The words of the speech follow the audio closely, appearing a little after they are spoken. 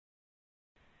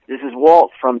This is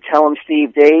Walt from Tell 'em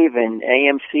Steve Dave and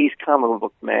AMC's Comic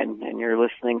Book Men, and you're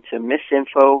listening to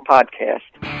Misinfo Podcast.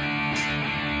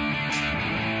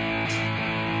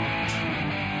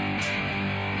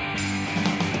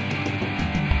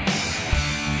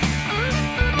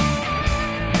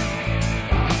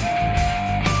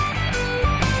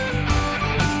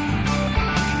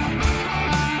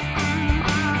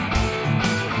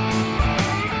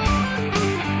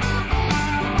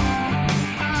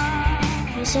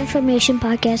 This information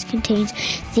podcast contains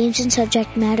themes and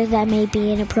subject matter that may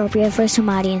be inappropriate for some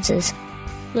audiences.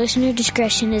 Listener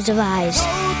discretion is advised.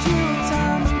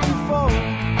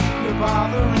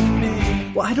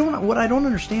 Well, what I don't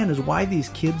understand is why these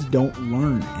kids don't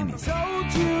learn anything. Told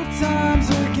you times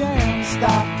again,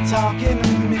 stop talking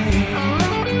to me.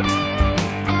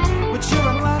 But you're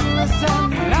relentless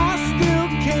and I still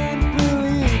can't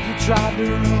believe you tried to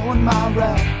ruin my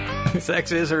rep.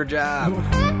 Sex is her job.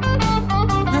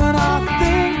 And I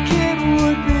think it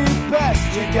would be best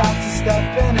you got to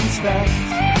step in and inspect.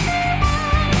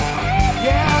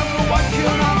 Yeah, but what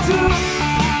can I do?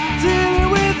 Dealing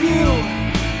with you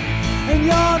and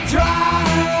you're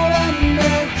driving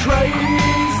me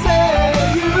crazy.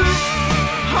 You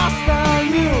hostile,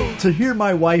 you. To hear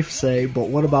my wife say, "But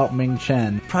what about Ming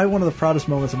Chen?" Probably one of the proudest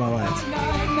moments of my life.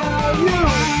 Now you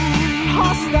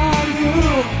hostile,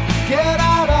 you get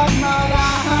out of my life.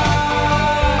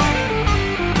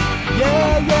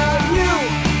 Yeah, you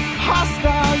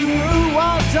hostile, you.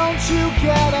 Why don't you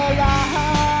get alive?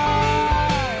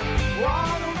 Why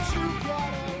don't you get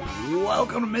alive?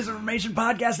 Welcome to Misinformation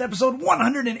Podcast, episode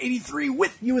 183.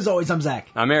 With you, as always, I'm Zach.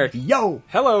 I'm Eric. Yo!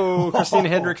 Hello, Christina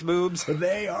Hendricks boobs.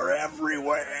 They are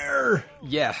everywhere.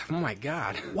 Yeah, oh my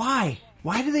god. Why?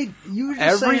 Why do they? You were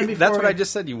just saying before. That's what I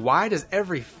just said to you. Why does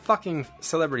every fucking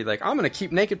celebrity, like, I'm going to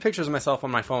keep naked pictures of myself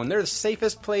on my phone. They're the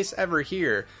safest place ever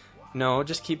here. No,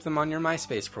 just keep them on your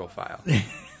MySpace profile.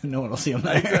 No one will see them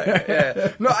there.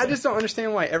 Yeah. No, I just don't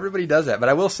understand why everybody does that. But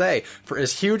I will say, for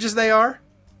as huge as they are,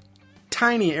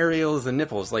 tiny areolas and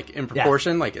nipples, like, in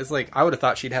proportion. Yeah. Like, it's like, I would have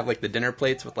thought she'd have, like, the dinner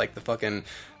plates with, like, the fucking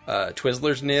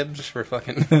Twizzlers nibs for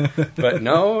fucking... But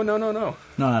no. No,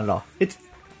 not at all. It's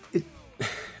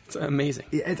amazing.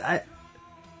 I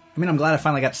mean, I'm glad I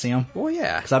finally got to see them. Well,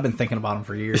 yeah. Because I've been thinking about them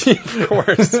for years. Of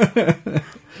course.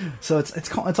 So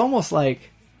it's almost like...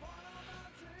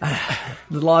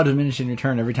 the law of diminishing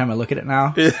return. Every time I look at it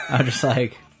now, I'm just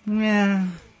like, yeah.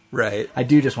 Right. I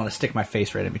do just want to stick my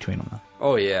face right in between them, though.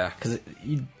 Oh, yeah. Because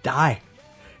you die.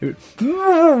 You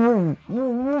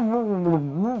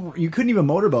couldn't even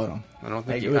motorboat them. I don't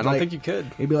think you could.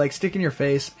 It'd be like sticking your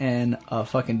face in a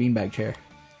fucking beanbag chair.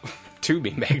 2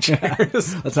 beanbag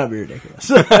chairs. Let's not be ridiculous.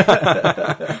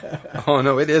 Oh,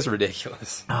 no, it is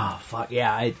ridiculous. Oh, fuck.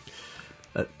 Yeah,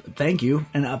 thank you.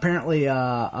 And apparently,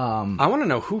 I want to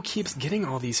know who keeps getting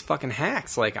all these fucking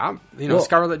hacks. Like,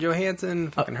 Scarlett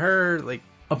Johansson, fucking her. Like,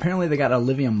 apparently they got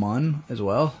Olivia Munn as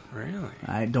well. Really?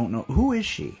 I don't know. Who is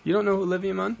she? You don't know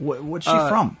Olivia Munn? What's she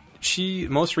from? She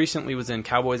most recently was in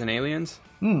Cowboys and Aliens.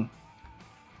 And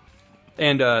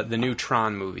the new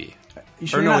Tron movie.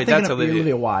 That's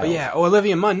Olivia Wilde. Oh, yeah. Oh,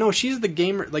 Olivia Munn. No, she's the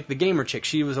gamer chick.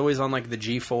 She was always on, like, the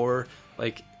G4,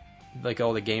 like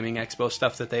all the gaming expo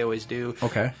stuff that they always do.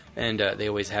 Okay. And they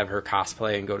always have her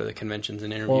cosplay and go to the conventions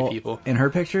and interview people. In her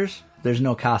pictures, there's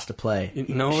no cosplay.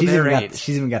 No, she's ain't.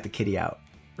 She's even got the kitty out.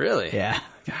 Really? Yeah.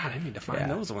 God, I need to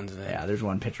find those ones then. Yeah, there's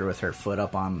one picture with her foot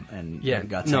up on and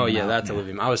guts. No, yeah, that's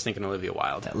Olivia. I was thinking Olivia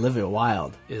Wilde. Olivia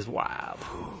Wilde is wild.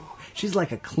 She's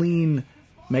like a clean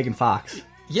Megan Fox.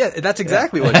 Yeah, that's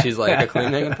exactly what she's like, a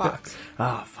clean Megan Fox.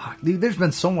 Oh, fuck. Dude, there's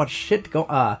been so much shit going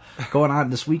on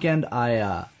this weekend.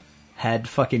 I had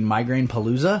fucking migraine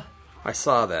palooza. I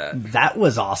saw that. That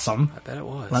was awesome. I bet it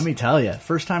was. Let me tell you.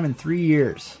 First time in 3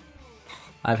 years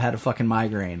I've had a fucking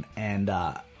migraine. And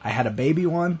I had a baby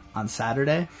one on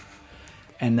Saturday.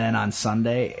 And then on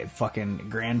Sunday,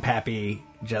 fucking Grandpappy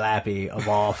Jalopy of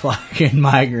all fucking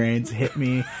migraines hit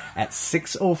me at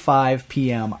 6:05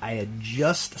 p.m. I had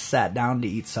just sat down to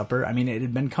eat supper. I mean, it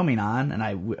had been coming on, and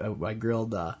I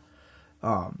grilled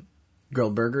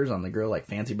grilled burgers on the grill, like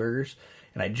fancy burgers.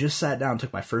 And I just sat down,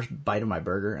 took my first bite of my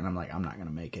burger, and I'm like, I'm not going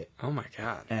to make it. Oh, my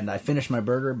God. And I finished my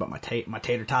burger, but my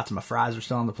tater tots and my fries were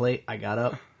still on the plate. I got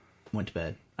up, went to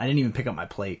bed. I didn't even pick up my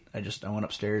plate. I went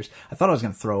upstairs. I thought I was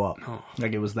going to throw up. Oh.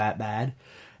 Like, it was that bad.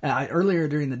 Earlier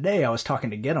during the day, I was talking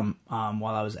to Gidim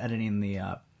while I was editing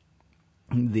the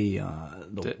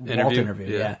Walt interview.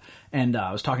 Yeah. And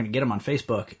I was talking to Gidim on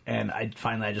Facebook, and I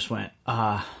just went,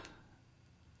 I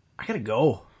got to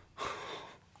go.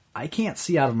 I can't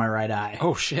see out of my right eye.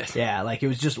 Oh, shit. Yeah, like, it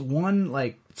was just one,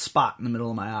 like, spot in the middle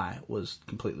of my eye was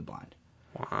completely blind.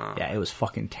 Wow. Yeah, it was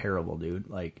fucking terrible, dude.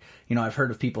 Like, you know, I've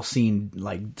heard of people seeing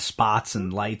like spots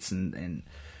and lights, and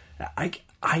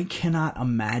I cannot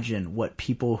imagine what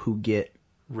people who get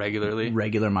regular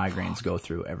migraines go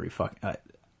through every fucking.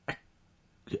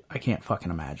 I can't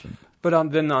fucking imagine.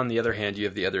 But then on the other hand, you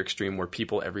have the other extreme where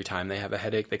people, every time they have a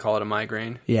headache, they call it a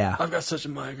migraine. Yeah. I've got such a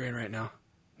migraine right now.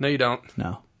 No, you don't.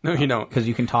 No, you don't. Because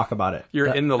you can talk about it.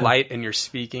 You're in the light and you're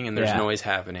speaking and there's noise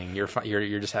happening.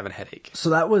 You're just having a headache. So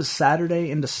that was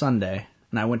Saturday into Sunday,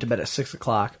 and I went to bed at 6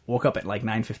 o'clock. Woke up at like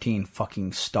 9:15,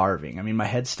 fucking starving. I mean, my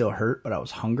head still hurt, but I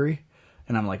was hungry,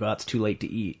 and I'm like, well, it's too late to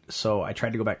eat. So I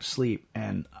tried to go back to sleep,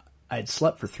 and I had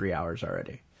slept for 3 hours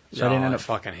already. So I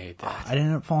fucking hate that. I didn't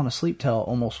end up falling asleep till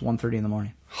almost 1:30 in the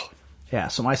morning. Yeah,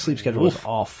 so my sleep schedule was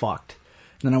all fucked.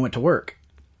 And then I went to work,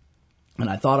 and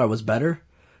I thought I was better,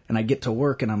 and I get to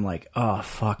work, and I'm like, oh,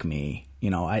 fuck me.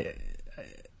 You know,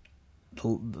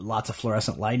 lots of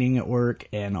fluorescent lighting at work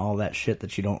and all that shit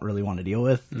that you don't really want to deal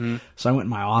with. Mm-hmm. So I went in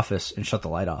my office and shut the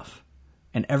light off.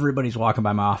 And everybody's walking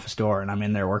by my office door, and I'm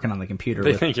in there working on the computer.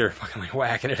 They think you're fucking like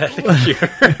whacking it at the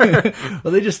computer.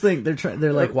 Well, they just think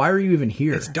they're like, why are you even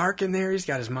here? It's dark in there. He's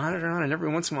got his monitor on, and every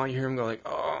once in a while you hear him go like,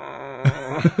 oh.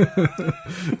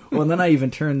 Well, and then I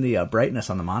even turned the brightness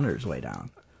on the monitors way down.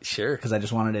 Sure, because I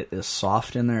just wanted it as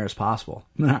soft in there as possible.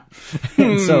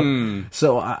 And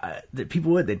so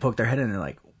people they'd poke their head in, and they're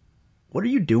like, "What are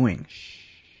you doing?"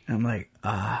 And I'm like,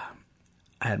 I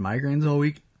had migraines all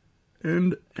week.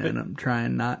 And I'm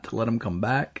trying not to let them come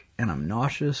back, and I'm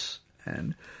nauseous,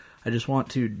 and I just want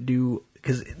to do,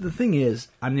 because the thing is,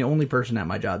 I'm the only person at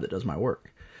my job that does my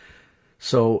work.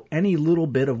 So any little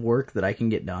bit of work that I can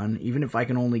get done, even if I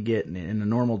can only get, in a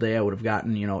normal day I would have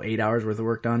gotten, 8 hours worth of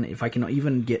work done. If I can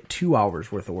even get 2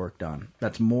 hours worth of work done,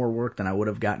 that's more work than I would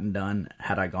have gotten done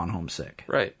had I gone home sick.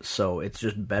 Right. So it's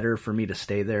just better for me to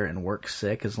stay there and work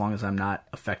sick as long as I'm not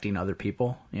affecting other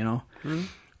people, Mm-hmm.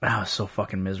 I was so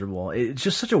fucking miserable. It's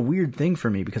just such a weird thing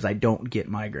for me because I don't get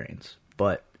migraines.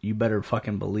 But you better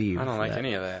fucking believe. I don't like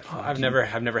any of that. I've never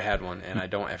had one, and I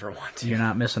don't ever want to. You're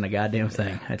not missing a goddamn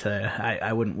thing. I tell you,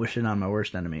 I wouldn't wish it on my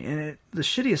worst enemy. And the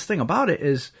shittiest thing about it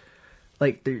is,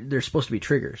 like, they're supposed to be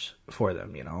triggers for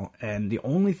them, And the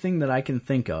only thing that I can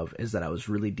think of is that I was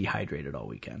really dehydrated all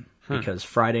weekend. Because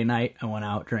Friday night I went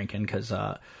out drinking because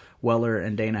Weller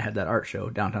and Dana had that art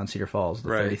show downtown Cedar Falls, the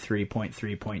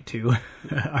 33.3.2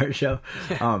 art show.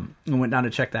 And went down to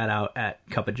check that out at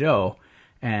Cup of Joe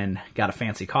and got a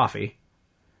fancy coffee.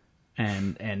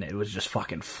 And it was just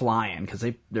fucking flying because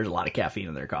there's a lot of caffeine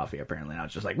in their coffee apparently. And I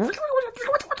was just like,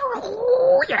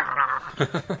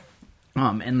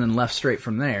 and then left straight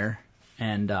from there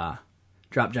and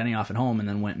dropped Jenny off at home and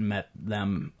then went and met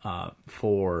them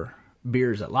for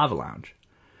beers at Lava Lounge.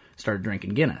 Started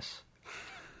drinking Guinness.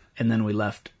 And then we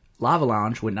left Lava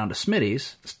Lounge, went down to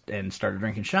Smitty's, and started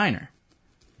drinking Shiner.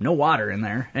 No water in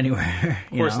there anywhere.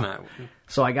 Of course not.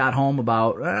 So I got home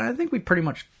about, I think we pretty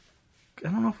much, I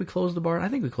don't know if we closed the bar. I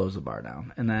think we closed the bar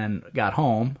down. And then got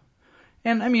home.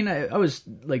 And I mean, I was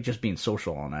like just being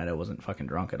social all night. I wasn't fucking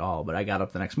drunk at all. But I got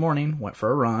up the next morning, went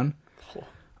for a run.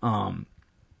 And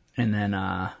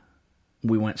then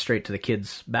we went straight to the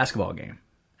kids' basketball game.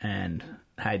 And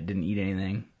I didn't eat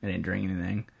anything. I didn't drink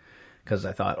anything. Because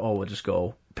I thought, we'll just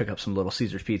go pick up some Little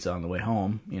Caesars pizza on the way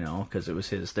home, because it was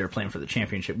they were playing for the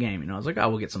championship game. I was like,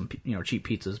 we'll get some, cheap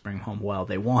pizzas, bring them home. Well,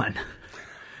 they won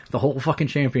the whole fucking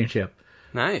championship.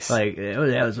 Nice. Like, it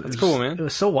was cool, man. It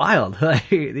was so wild. Like,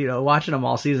 watching them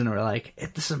all season, we're like,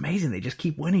 this is amazing. They just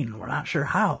keep winning, and we're not sure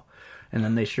how. And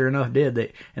then they sure enough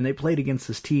did. They played against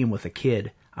this team with a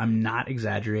kid. I'm not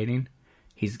exaggerating.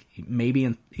 He's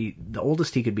maybe the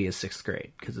oldest he could be is 6th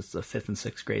grade because it's the 5th and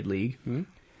 6th grade league.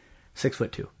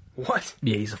 6'2". What?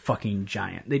 Yeah, he's a fucking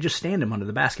giant. They just stand him under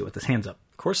the basket with his hands up.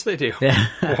 Of course they do. Yeah.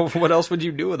 Well, what else would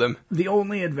you do with him? The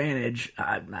only advantage,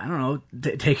 I don't know,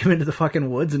 take him into the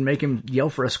fucking woods and make him yell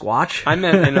for a squatch. I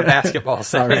meant in a basketball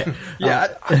setting. Right.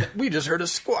 Yeah, we just heard a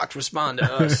squatch respond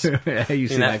to us. Yeah, you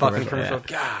see in that fucking commercial.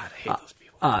 God, I hate those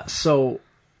people. So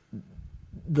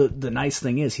the nice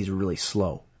thing is he's really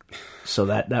slow. So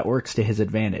that works to his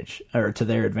advantage, or to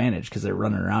their advantage, because they're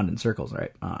running around in circles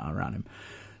right around him.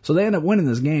 So they end up winning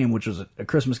this game, which was a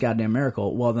Christmas goddamn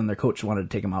miracle. Well, then their coach wanted to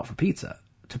take them out for pizza,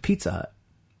 to Pizza Hut.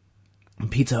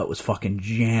 And Pizza Hut was fucking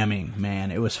jamming,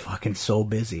 man. It was fucking so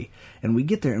busy. And we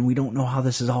get there, and we don't know how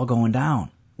this is all going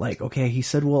down. Like, okay, he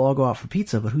said we'll all go out for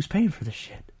pizza, but who's paying for this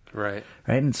shit? Right.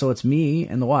 Right? And so it's me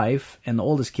and the wife and the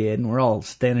oldest kid, and we're all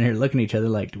standing here looking at each other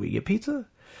like, do we get pizza?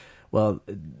 Well,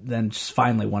 then just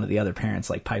finally one of the other parents,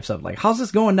 like, pipes up, like, how's this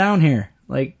going down here?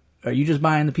 Like, are you just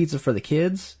buying the pizza for the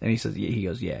kids? And he says, yeah. He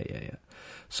goes, yeah.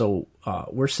 So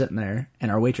we're sitting there,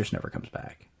 and our waitress never comes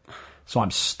back. So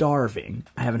I'm starving.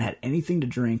 I haven't had anything to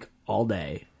drink all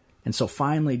day. And so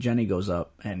finally Jenny goes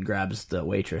up and grabs the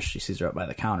waitress. She sees her up by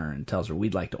the counter and tells her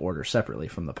we'd like to order separately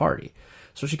from the party.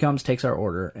 So she comes, takes our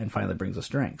order, and finally brings us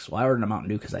drinks. Well, I ordered a Mountain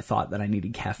Dew because I thought that I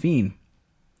needed caffeine.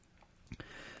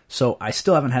 So I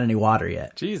still haven't had any water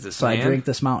yet. Jesus, so man. I drink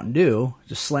this Mountain Dew,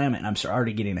 just slam it, and I'm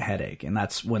already getting a headache. And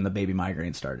that's when the baby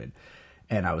migraine started.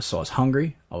 And I was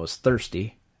hungry, I was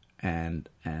thirsty, and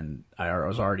I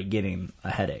was already getting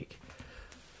a headache.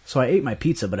 So I ate my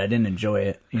pizza, but I didn't enjoy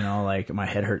it. You know, like my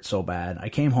head hurt so bad. I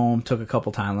came home, took a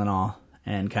couple Tylenol,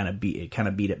 and kind of beat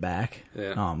it back.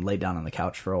 Yeah. Laid down on the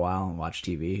couch for a while and watched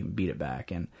TV, and beat it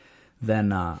back, and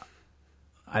then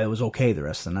I was okay the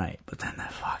rest of the night. But then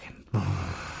that fucking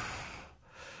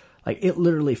like it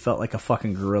literally felt like a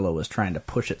fucking gorilla was trying to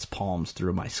push its palms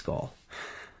through my skull.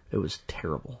 It was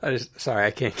terrible. I just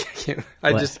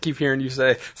keep hearing you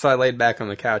say, so I laid back on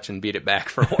the couch and beat it back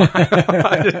for a while.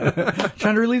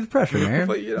 Trying to relieve the pressure, man.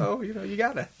 But you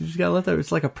gotta. You just gotta let that.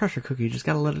 It's like a pressure cookie. You just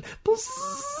gotta let it.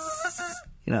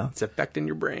 You know, It's affecting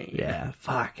your brain. yeah.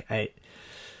 Fuck.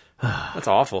 That's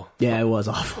awful. Yeah, it was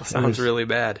awful. Sounds really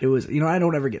bad. It was. You know, I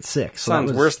don't ever get sick. So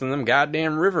Sounds that was, worse than them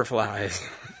goddamn river flies.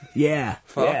 Yeah.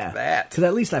 Fuck yeah. that. Because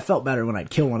at least I felt better when I'd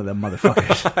kill one of them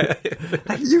motherfuckers.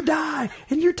 Like, you die,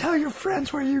 and you tell your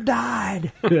friends where you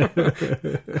died.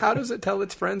 How does it tell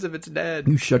its friends if it's dead?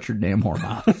 You shut your damn whore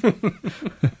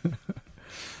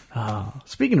mouth.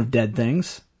 Speaking of dead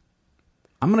things,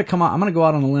 I'm gonna go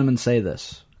out on a limb and say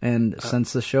this. And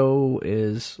since the show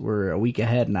we're a week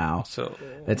ahead now, So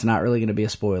it's not really gonna be a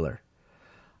spoiler.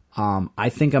 I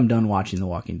think I'm done watching The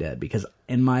Walking Dead because,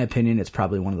 in my opinion, it's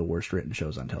probably one of the worst written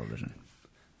shows on television.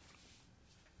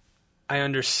 I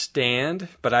understand,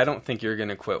 but I don't think you're going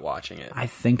to quit watching it. I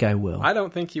think I will. I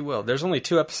don't think you will. There's only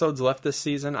 2 episodes left this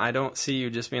season. I don't see you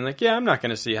just being like, yeah, I'm not going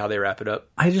to see how they wrap it up.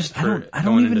 I don't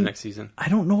going even into next season. I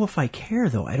don't know if I care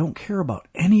though. I don't care about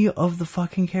any of the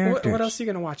fucking characters. What else are you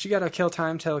going to watch? You got to kill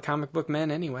time till comic book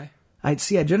men anyway. I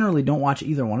generally don't watch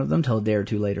either one of them till a day or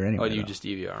two later anyway. Oh, you though. just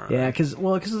DVR. Yeah, because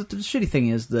the shitty thing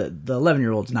is the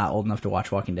 11-year-old's not old enough to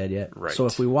watch Walking Dead yet. Right. So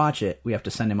if we watch it, we have to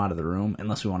send him out of the room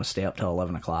unless we want to stay up till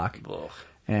 11 o'clock. Ugh.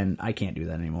 And I can't do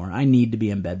that anymore. I need to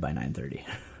be in bed by 9:30.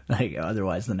 Like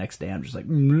otherwise, the next day I'm just like.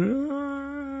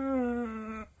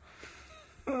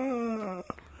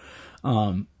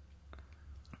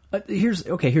 Here's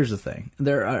the thing.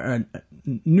 There are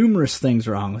numerous things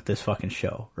wrong with this fucking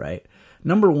show, right?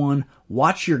 Number 1,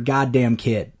 watch your goddamn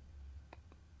kid.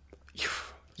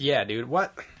 Yeah, dude.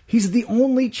 What? He's the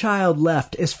only child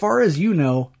left, as far as you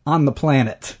know, on the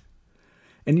planet.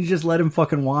 And you just let him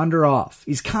fucking wander off.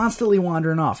 He's constantly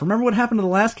wandering off. Remember what happened to the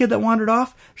last kid that wandered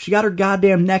off? She got her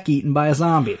goddamn neck eaten by a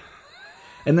zombie.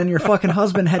 And then your fucking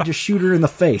husband had to shoot her in the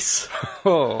face.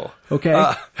 Oh.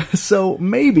 Okay? So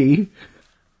maybe,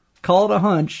 call it a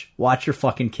hunch, watch your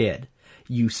fucking kid.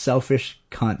 You selfish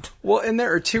cunt. Well, and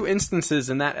there are 2 instances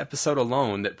in that episode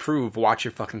alone that prove watch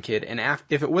your fucking kid. And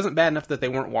if it wasn't bad enough that they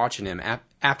weren't watching him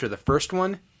after the first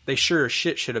one, they sure as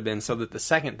shit should have been so that the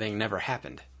second thing never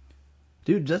happened.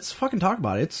 Dude, let's fucking talk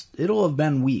about it. It'll have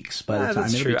been weeks by the time.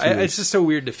 That's true. It's just so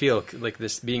weird to feel like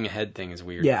this being ahead thing is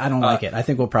weird. Yeah, I don't like it. I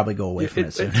think we'll probably go away from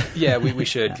it soon. Yeah, we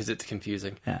should because it's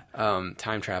confusing. Yeah.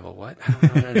 Time travel. What? I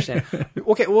don't understand.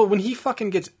 Okay, well, when he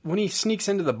sneaks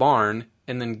into the barn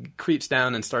and then creeps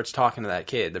down and starts talking to that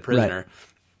kid, the prisoner.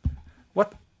 Right.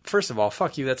 What? First of all,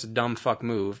 fuck you. That's a dumb fuck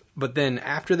move. But then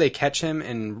after they catch him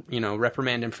and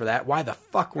reprimand him for that, why the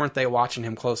fuck weren't they watching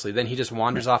him closely? Then he just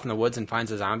wanders off in the woods and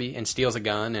finds a zombie and steals a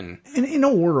gun and. In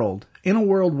a world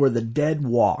where the dead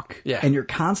walk, yeah. and you're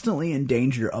constantly in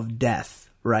danger of death,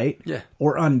 right? Yeah.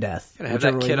 Or undeath. Gotta have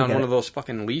that kid on one of those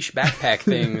fucking leash backpack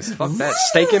things. Fuck that.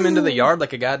 Stake him into the yard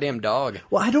like a goddamn dog.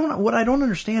 Well, what I don't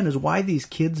understand is why these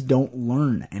kids don't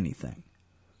learn anything.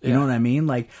 You know what I mean?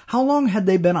 Like, how long had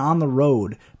they been on the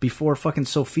road before fucking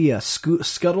Sophia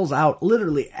scuttles out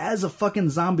literally as a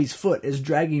fucking zombie's foot is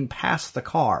dragging past the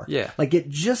car? Yeah. Like, it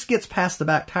just gets past the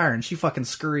back tire and she fucking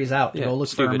scurries out to go look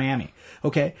for her mammy.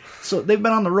 Okay? So they've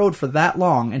been on the road for that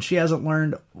long and she hasn't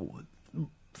learned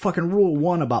fucking rule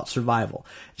 1 about survival.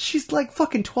 She's like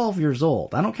fucking 12 years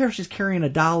old. I don't care if she's carrying a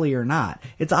dolly or not.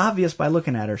 It's obvious by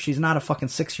looking at her. She's not a fucking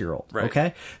 6-year-old. Right.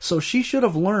 Okay? So she should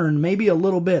have learned maybe a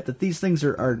little bit that these things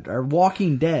are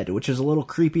walking dead, which is a little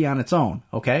creepy on its own.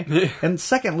 Okay? And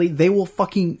secondly, they will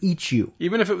fucking eat you.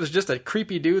 Even if it was just a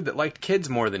creepy dude that liked kids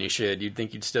more than he should, you'd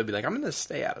think you'd still be like, I'm going to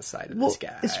stay out of sight of this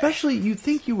guy. Especially, you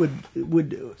think you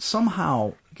would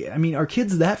somehow... I mean, are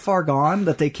kids that far gone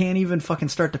that they can't even fucking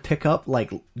start to pick up,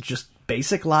 like, just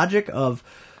basic logic of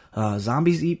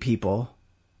zombies eat people,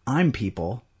 I'm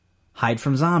people, hide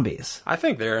from zombies. I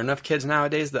think there are enough kids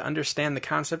nowadays that understand the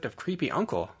concept of creepy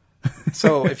uncle.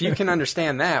 So if you can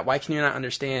understand that, why can you not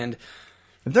understand...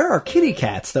 There are kitty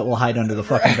cats that will hide under the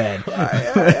fucking bed.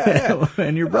 Yeah.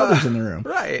 And your brother's in the room.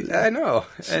 Right, I know.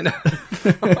 And,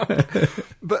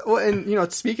 but, well, and, you know,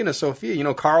 speaking of Sophia, you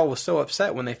know, Carl was so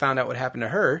upset when they found out what happened to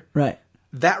her. Right.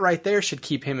 That right there should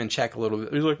keep him in check a little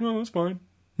bit. He's like, no, it's fine.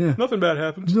 Yeah. Nothing bad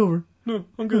happens. It's over. No,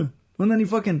 I'm good. Yeah. And then he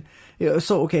fucking...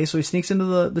 So he sneaks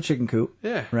into the chicken coop.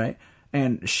 Yeah. Right?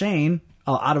 And Shane...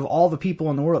 out of all the people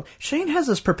in the world, Shane has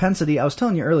this propensity. I was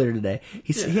telling you earlier today.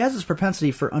 He has this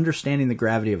propensity for understanding the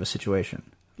gravity of a situation,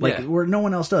 like where no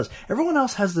one else does. Everyone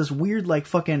else has this weird, like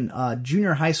fucking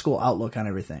junior high school outlook on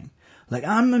everything. Like,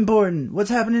 I'm important. What's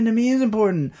happening to me is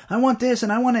important. I want this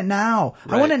and I want it now.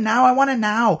 Right. I want it now. I want it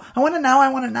now. I want it now. I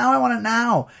want it now. I want it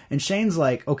now. And Shane's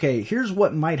like, okay, here's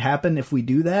what might happen if we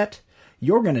do that.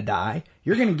 You're gonna die.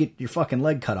 You're gonna get your fucking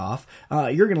leg cut off.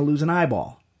 You're gonna lose an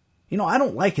eyeball. You know, I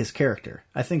don't like his character.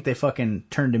 I think they fucking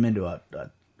turned him into a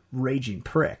raging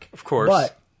prick. Of course.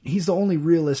 But he's the only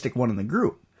realistic one in the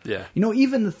group. Yeah. You know,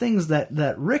 even the things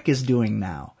that Rick is doing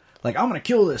now. Like, I'm going to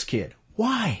kill this kid.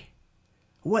 Why?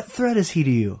 What threat is he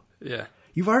to you? Yeah.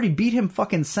 You've already beat him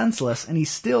fucking senseless, and he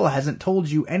still hasn't told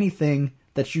you anything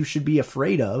that you should be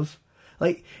afraid of.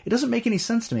 Like, it doesn't make any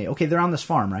sense to me. Okay, they're on this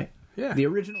farm, right? Yeah. The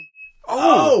original...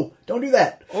 Oh! Don't do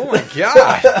that. Oh my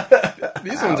god.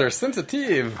 These ones are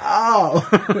sensitive. Oh.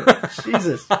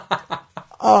 Jesus.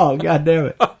 Oh, god damn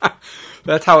it.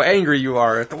 That's how angry you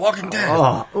are at The Walking Dead.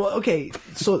 Oh, well, okay.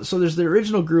 So there's the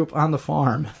original group on the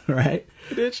farm, right?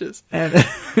 It itches. And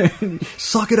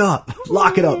suck it up.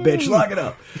 Lock it up, bitch. Lock it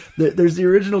up. There's the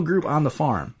original group on the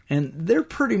farm, and they're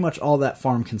pretty much all that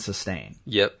farm can sustain.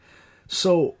 Yep.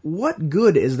 So what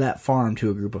good is that farm to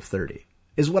a group of 30?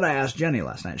 Is what I asked Jenny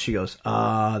last night. She goes,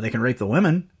 they can rape the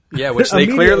women. Yeah, which they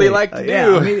clearly like to do.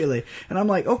 Yeah, immediately. And I'm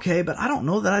like, okay, but I don't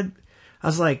know that I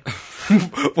was like...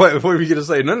 what were you going to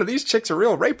say? None of these chicks are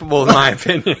real rapeable, in my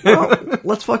opinion. Well,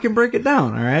 let's fucking break it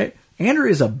down, all right?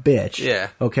 Andrea's a bitch. Yeah.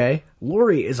 Okay?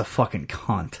 Lori is a fucking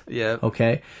cunt. Yeah.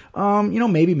 Okay? You know,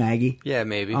 maybe Maggie. Yeah,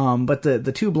 maybe. But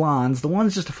the two blondes, the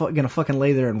one's just gonna fucking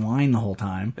lay there and whine the whole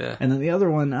time. Yeah. And then the other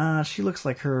one, she looks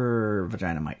like her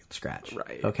vagina might scratch.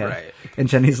 Right. Okay? Right. And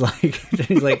Jenny's like,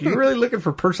 you really looking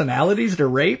for personalities to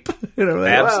rape? You know,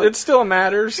 like, well, it still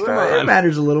matters. Come on. It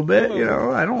matters a little bit, you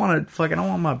know. I don't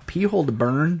want my pee hole to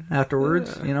burn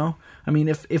afterwards, you know. I mean,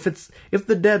 if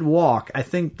the dead walk, I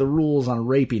think the rules on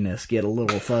rapiness get a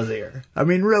little fuzzier. I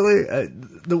mean, really,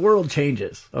 the world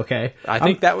changes. Okay, I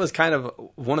think that was kind of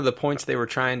one of the points they were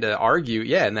trying to argue.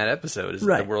 Yeah, in that episode, is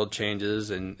that the world changes,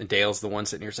 and Dale's the one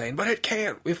sitting here saying, "But it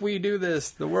can't. If we do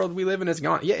this, the world we live in is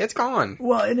gone." Yeah, it's gone.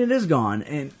 Well, and it is gone,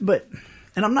 and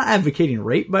I'm not advocating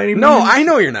rape by any means. No, I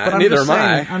know you're not. But Neither am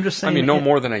I. I'm just saying. I mean, no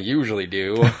more than I usually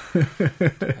do.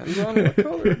 Depends on what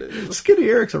color it is. Skinny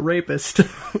Eric's a rapist.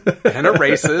 And a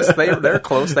racist. They're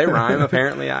close. They rhyme,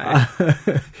 apparently.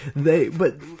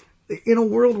 But in a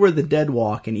world where the dead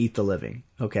walk and eat the living,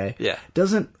 okay? Yeah.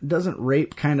 Doesn't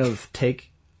rape kind of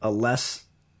take a less...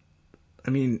 I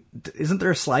mean, isn't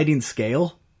there a sliding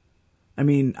scale? I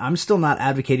mean, I'm still not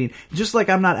advocating... Just like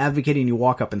I'm not advocating you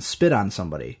walk up and spit on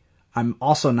somebody, I'm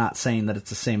also not saying that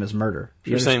it's the same as murder.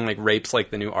 You're saying like rape's like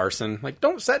the new arson? Like,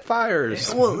 don't set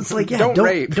fires. Well, it's like, yeah, don't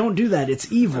rape. Don't do that. It's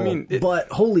evil. I mean,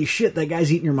 but holy shit, that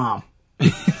guy's eating your mom.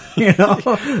 You know?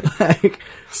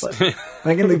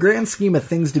 like in the grand scheme of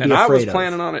things to be afraid of. And I was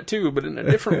planning on it too, but in a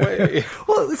different way.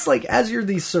 Well, it's like, as you're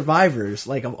these survivors,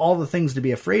 like, of all the things to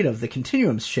be afraid of, the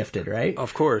continuum's shifted, right?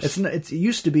 Of course. It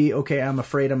used to be, okay, I'm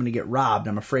afraid I'm going to get robbed.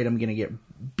 I'm afraid I'm going to get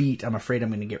beat. I'm afraid I'm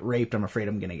going to get raped. I'm afraid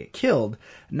I'm going to get killed.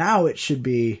 Now it should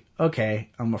be, okay,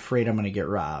 I'm afraid I'm going to get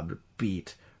robbed,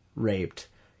 beat, raped,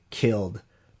 killed,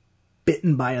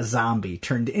 bitten by a zombie,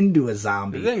 turned into a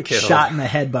zombie, then killed, shot in the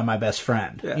head by my best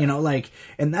friend. Yeah. You know, like,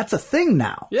 and that's a thing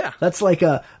now. Yeah. That's like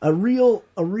a real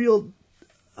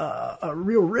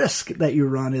risk that you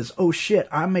run is, oh shit,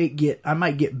 I might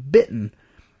get bitten.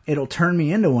 It'll turn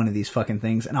me into one of these fucking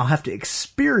things, and I'll have to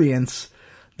experience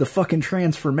the fucking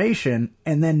transformation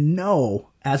and then know,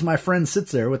 as my friend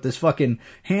sits there with this fucking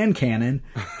hand cannon,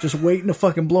 just waiting to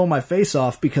fucking blow my face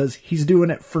off because he's doing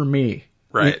it for me.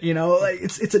 Right. You know, like,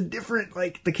 it's a different,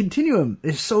 like, the continuum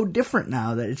is so different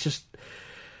now that it's just,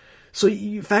 so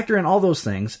you factor in all those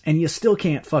things and you still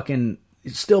can't fucking,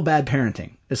 it's still bad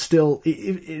parenting. It's still,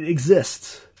 it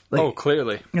exists. Like, oh,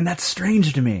 clearly. And that's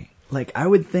strange to me. Like, I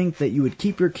would think that you would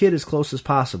keep your kid as close as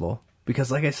possible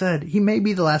because, like I said, he may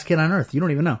be the last kid on Earth. You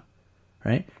don't even know.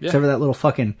 Right? Yeah. Except for that little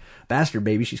fucking bastard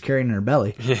baby she's carrying in her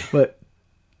belly. Yeah. But,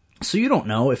 so you don't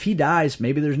know. If he dies,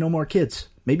 maybe there's no more kids.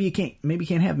 Maybe you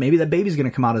can't have. Maybe that baby's going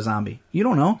to come out a zombie. You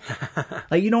don't know.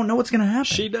 Like, you don't know what's going to happen.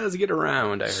 She does get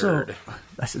around, I heard.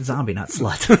 I said zombie, not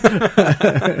slut.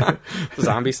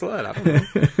 Zombie slut, I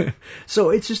don't know.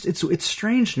 So it's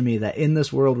strange to me that in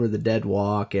this world where the dead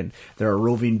walk and there are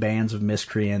roving bands of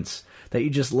miscreants, that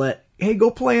you just let, hey, go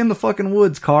play in the fucking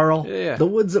woods, Carl. Yeah. The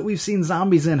woods that we've seen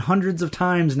zombies in hundreds of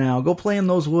times now. Go play in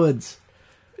those woods.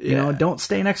 You know, don't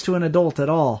stay next to an adult at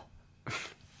all.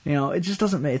 You know, it just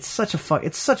doesn't make,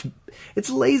 it's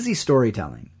lazy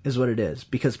storytelling is what it is,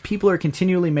 because people are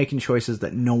continually making choices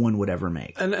that no one would ever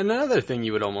make. And another thing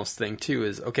you would almost think too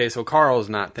is, okay, so Carl's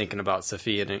not thinking about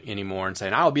Sophia anymore and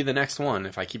saying, I'll be the next one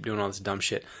if I keep doing all this dumb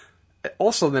shit.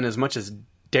 Also, then, as much as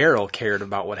Daryl cared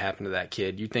about what happened to that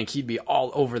kid, you'd think he'd be all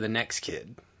over the next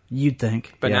kid. You'd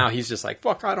think. But now he's just like,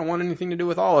 fuck, I don't want anything to do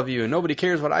with all of you, and nobody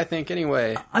cares what I think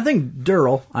anyway. I think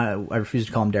Daryl, I refuse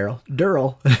to call him Daryl.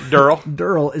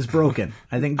 Daryl is broken.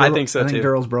 I think so, too. I think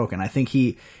Daryl's broken. I think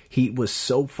he was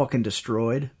so fucking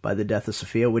destroyed by the death of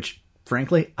Sophia, which,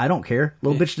 frankly, I don't care.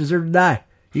 Little bitch deserved to die.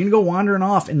 You can go wandering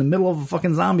off in the middle of a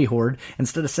fucking zombie horde.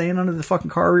 Instead of staying under the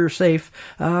fucking car where you're safe,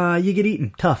 you get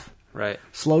eaten. Tough. Right.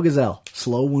 Slow gazelle.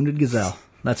 Slow wounded gazelle.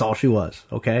 That's all she was,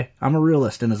 okay? I'm a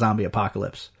realist in a zombie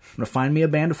apocalypse. I'm going to find me a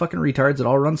band of fucking retards that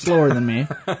all run slower than me,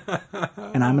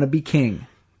 and I'm going to be king.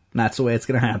 And that's the way it's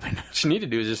going to happen. What you need to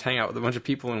do is just hang out with a bunch of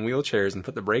people in wheelchairs and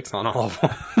put the brakes on all of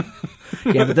them.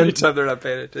 Yeah, but then they're not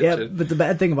paying attention. Yeah, but the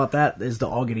bad thing about that is they'll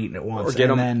all get eaten at once.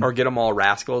 Or get them all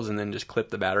rascals and then just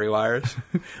clip the battery wires.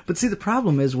 But see, the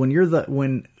problem is when you're the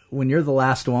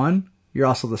last one, you're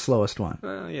also the slowest one.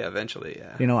 Yeah, eventually,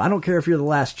 yeah. You know, I don't care if you're the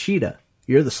last cheetah.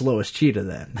 You're the slowest cheetah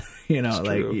then. You know,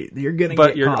 like, you're going to get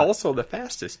But you're caught. Also the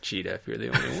fastest cheetah if you're the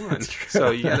only one. So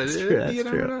you got to, you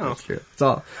never know. That's true. It's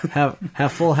all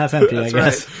half full, half empty, I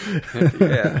guess. Right.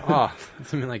 Yeah. Oh,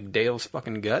 I mean, like Dale's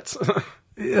fucking guts.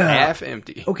 Yeah. Half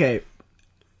empty. Okay.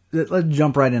 Let's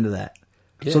jump right into that.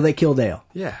 Yeah. So they kill Dale.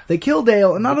 Yeah. They kill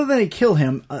Dale, and not only do they kill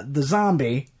him, the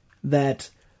zombie that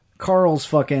Carl's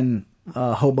fucking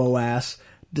hobo ass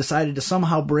decided to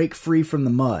somehow break free from the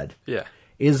mud. Yeah.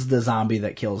 Is the zombie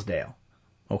that kills Dale.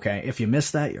 Okay? If you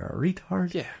missed that, you're a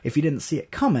retard. Yeah. If you didn't see it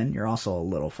coming, you're also a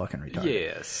little fucking retard.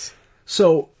 Yes.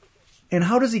 So, and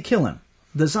how does he kill him?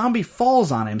 The zombie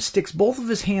falls on him, sticks both of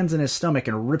his hands in his stomach,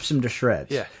 and rips him to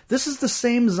shreds. Yeah. This is the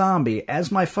same zombie,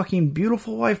 as my fucking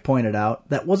beautiful wife pointed out,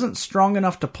 that wasn't strong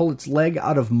enough to pull its leg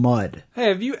out of mud. Hey,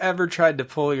 have you ever tried to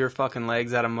pull your fucking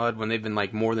legs out of mud when they've been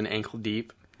like more than ankle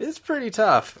deep? It's pretty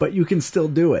tough. But you can still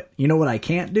do it. You know what I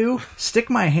can't do? Stick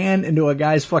my hand into a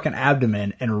guy's fucking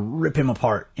abdomen and rip him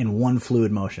apart in one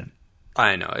fluid motion.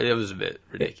 I know. It was a bit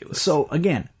ridiculous. So,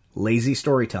 again, lazy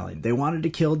storytelling. They wanted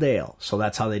to kill Dale, so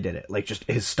that's how they did it. Like, just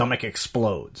his stomach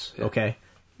explodes. Yeah. Okay?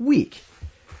 Weak.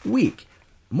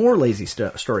 More lazy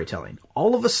storytelling.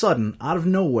 All of a sudden, out of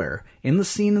nowhere, in the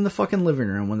scene in the fucking living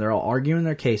room when they're all arguing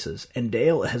their cases, and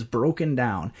Dale has broken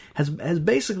down, has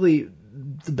basically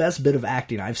the best bit of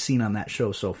acting I've seen on that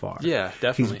show so far. Yeah,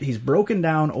 definitely. He's broken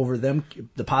down over them,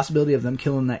 the possibility of them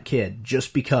killing that kid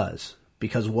just because.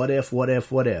 Because what if?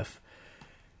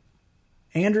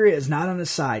 Andrea is not on his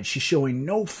side. She's showing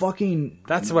no fucking...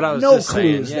 That's what I was just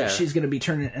saying. No clues yeah. that she's going to be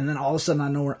turning... And then all of a sudden, I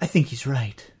know her. I think he's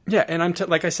right. Yeah, and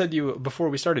like I said to you before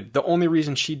we started, the only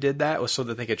reason she did that was so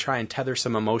that they could try and tether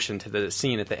some emotion to the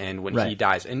scene at the end when he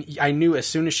dies. And I knew as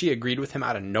soon as she agreed with him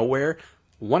out of nowhere,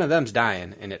 one of them's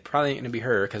dying, and it probably ain't going to be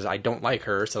her because I don't like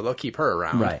her, so they'll keep her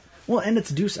around. Right. Well, and it's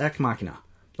Deus Ex Machina.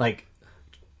 Like,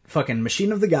 fucking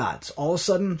Machine of the Gods. All of a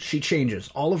sudden, she changes.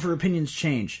 All of her opinions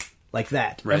change. Like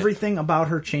that. Right. Everything about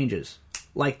her changes.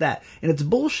 Like that. And it's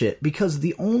bullshit because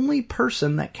the only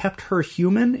person that kept her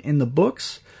human in the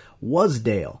books was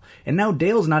Dale. And now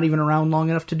Dale's not even around long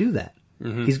enough to do that.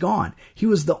 Mm-hmm. He's gone. He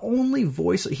was the only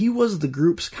voice. He was the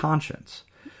group's conscience.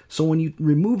 So when you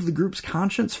remove the group's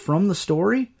conscience from the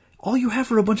story, all you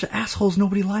have are a bunch of assholes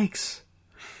nobody likes.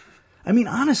 I mean,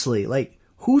 honestly, like,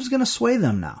 who's going to sway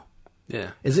them now?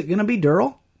 Yeah. Is it going to be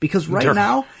Daryl? Because right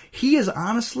now, he is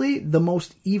honestly the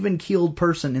most even-keeled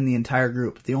person in the entire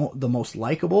group. The most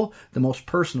likable, the most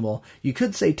personable. You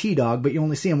could say T-Dog, but you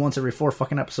only see him once every 4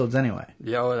 fucking episodes anyway.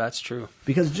 Yeah, well, that's true.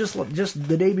 Because just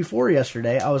the day before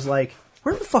yesterday, I was like,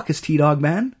 where the fuck is T-Dog,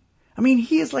 man? I mean,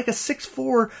 he is like a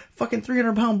 6'4", fucking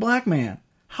 300-pound black man.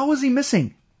 How is he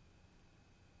missing?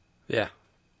 Yeah.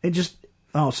 It just...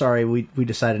 Oh, sorry, we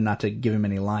decided not to give him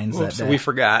any lines that day. We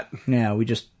forgot. Yeah, we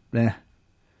just...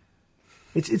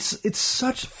 It's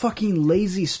such fucking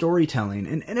lazy storytelling,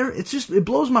 and it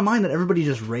blows my mind that everybody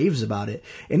just raves about it,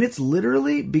 and it's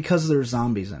literally because there's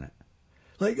zombies in it.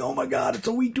 Like, oh my god, it's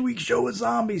a week-to-week show with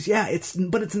zombies. Yeah,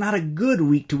 but it's not a good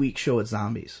week-to-week show with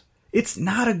zombies. It's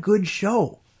not a good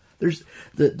show. There's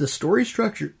the story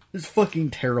structure is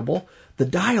fucking terrible. The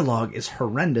dialogue is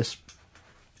horrendous.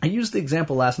 I used the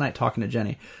example last night talking to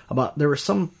Jenny about there were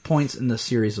some points in the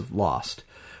series of Lost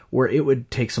where it would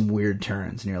take some weird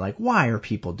turns, and you're like, why are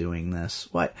people doing this?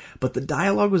 What? But the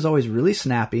dialogue was always really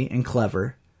snappy and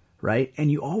clever, right?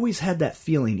 And you always had that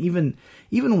feeling, even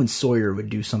when Sawyer would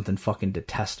do something fucking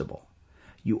detestable,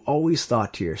 you always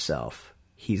thought to yourself,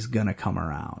 he's gonna come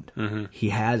around. Mm-hmm.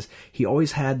 He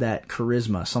always had that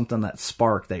charisma, something, that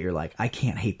spark that you're like, I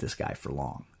can't hate this guy for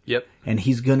long. Yep. And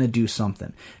he's going to do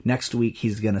something. Next week,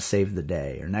 he's going to save the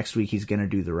day. Or next week, he's going to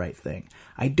do the right thing.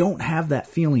 I don't have that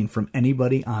feeling from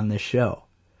anybody on this show.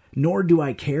 Nor do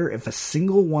I care if a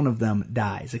single one of them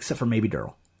dies, except for maybe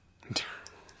Daryl.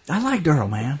 I like Daryl,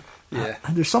 man. Yeah.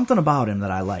 There's something about him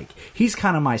that I like. He's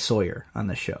kind of my Sawyer on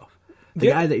this show. The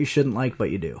guy that you shouldn't like,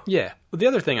 but you do. Yeah. Well, the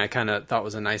other thing I kind of thought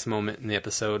was a nice moment in the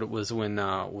episode was when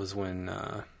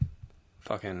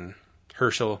fucking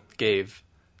Herschel gave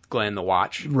Glenn the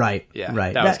watch. Right. Yeah.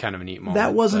 Right. That was kind of a neat moment.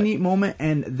 That was a neat moment,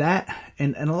 and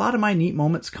a lot of my neat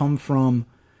moments come from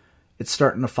it's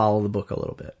starting to follow the book a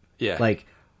little bit. Yeah. Like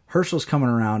Herschel's coming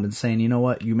around and saying, you know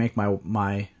what, you make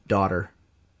my daughter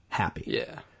happy.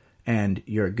 Yeah. And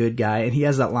you're a good guy. And he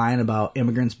has that line about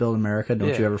immigrants build America.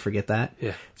 Don't you ever forget that?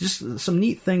 Yeah. Just some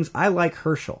neat things. I like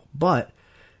Herschel, but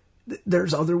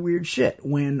there's other weird shit.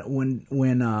 When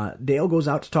Dale goes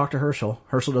out to talk to Herschel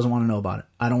doesn't want to know about it.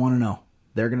 I don't want to know.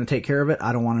 They're going to take care of it.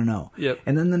 I don't want to know. Yep.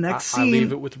 And then the next scene, I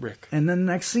leave it with Rick. And then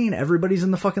the next scene, everybody's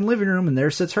in the fucking living room, and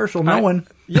there sits Herschel knowing.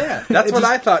 Yeah, that's what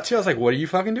I thought too. I was like, what are you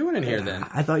fucking doing in here then?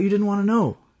 I thought you didn't want to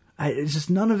know. It's just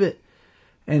none of it.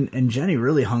 And Jenny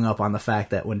really hung up on the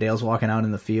fact that when Dale's walking out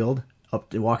in the field,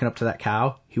 walking up to that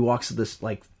cow, he walks this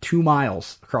like 2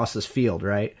 miles across this field,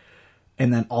 right?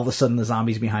 And then all of a sudden the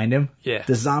zombie's behind him. Yeah.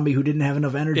 The zombie who didn't have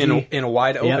enough energy. In a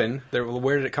wide open. Yep.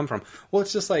 Where did it come from? Well,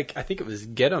 it's just like, I think it was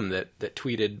Gedem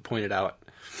that pointed out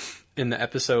in the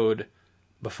episode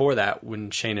before that when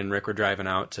Shane and Rick were driving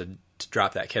out to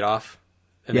drop that kid off,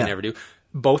 and they never do.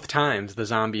 Both times the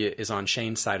zombie is on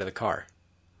Shane's side of the car.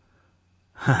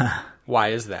 Why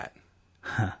is that?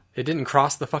 It didn't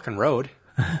cross the fucking road.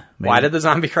 Why did the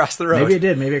zombie cross the road? Maybe it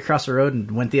did. Maybe it crossed the road and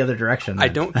went the other direction. I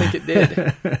don't think it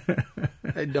did.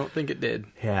 I don't think it did.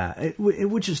 Yeah,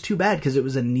 which is too bad because it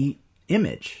was a neat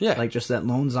image. Yeah. Like just that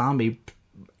lone zombie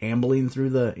ambling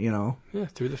through the, Yeah,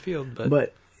 through the field.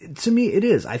 But to me, it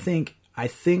is. I think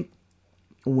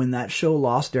when that show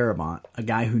lost Darabont, a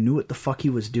guy who knew what the fuck he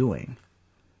was doing,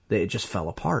 that it just fell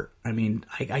apart. I mean,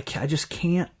 I just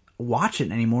can't watch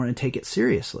it anymore and take it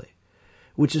seriously.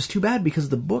 Which is too bad because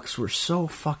the books were so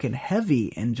fucking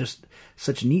heavy and just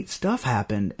such neat stuff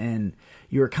happened, and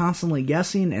you were constantly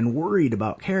guessing and worried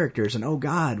about characters, and oh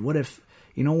god, what if,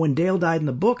 when Dale died in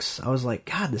the books, I was like,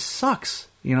 god, this sucks.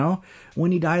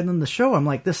 When he died in the show, I'm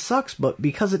like, this sucks, but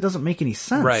because it doesn't make any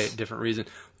sense. Right, different reason.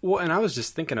 Well, and I was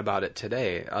just thinking about it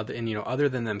today, other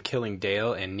than them killing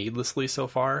Dale and needlessly so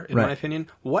far, in my opinion,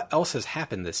 what else has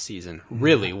happened this season?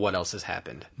 Really, what else has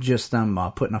happened? Just them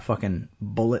putting a fucking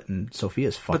bullet in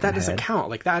Sophia's fucking But that doesn't head. count.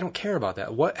 Like, I don't care about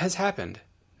that. What has happened?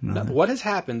 What has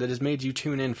happened that has made you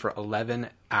tune in for 11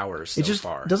 hours so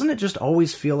far? Doesn't it just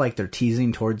always feel like they're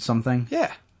teasing towards something?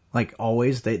 Yeah. Like,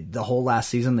 always, the whole last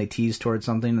season, they teased towards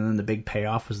something, and then the big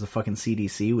payoff was the fucking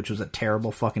CDC, which was a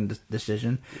terrible fucking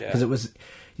decision. Because it was,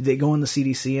 they go in the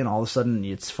CDC, and all of a sudden,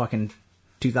 it's fucking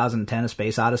 2010, A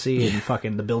Space Odyssey, and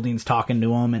fucking the building's talking to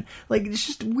them, and, like, it's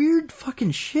just weird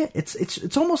fucking shit.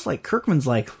 It's almost like Kirkman's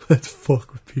like, let's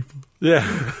fuck with people.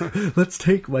 Yeah. Let's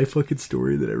take my fucking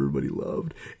story that everybody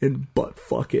loved, and butt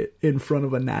fuck it in front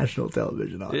of a national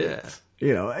television audience. Yeah.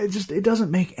 It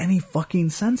doesn't make any fucking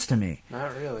sense to me.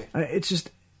 Not really. It's just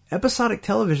episodic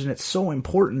television. It's so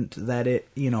important that it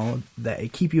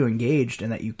keep you engaged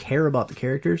and that you care about the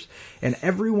characters. And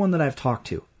everyone that I've talked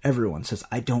to, everyone says,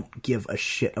 I don't give a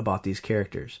shit about these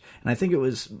characters. And I think it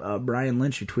was Brian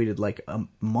Lynch who tweeted like a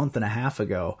month and a half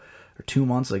ago or 2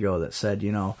 months ago that said,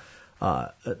 The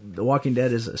Walking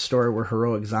Dead is a story where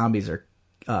heroic zombies are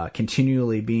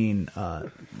continually being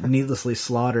needlessly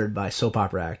slaughtered by soap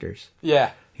opera actors.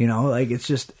 Yeah. It's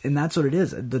just, and that's what it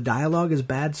is. The dialogue is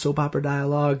bad soap opera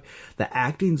dialogue. The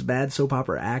acting's bad soap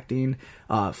opera acting.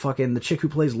 Fucking the chick who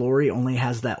plays Lori only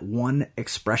has that one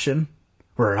expression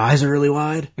where her eyes are really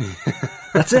wide.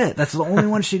 That's it. That's the only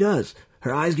one she does.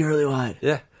 Her eyes get really wide.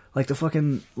 Yeah. Like the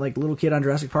fucking, little kid on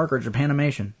Jurassic Park or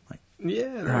Japanimation. Like, yeah.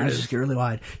 her eyes just get really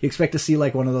wide. You expect to see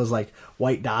like one of those like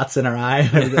white dots in her eye.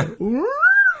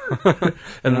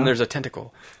 And then there's a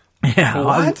tentacle. Yeah.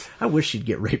 What? I wish she'd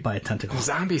get raped by a tentacle.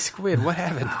 Zombie squid. What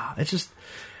happened? It's just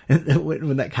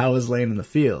when that cow was laying in the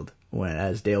field, when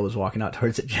as Dale was walking out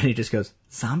towards it, Jenny just goes,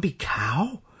 "Zombie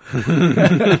cow?"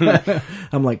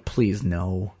 I'm like, please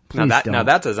no. Please don't. Now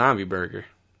that's a zombie burger.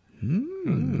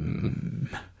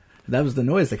 That was the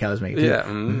noise the cow was making. Yeah.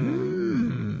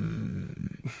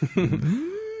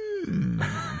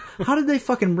 How did they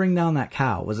fucking bring down that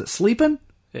cow? Was it sleeping?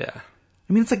 Yeah.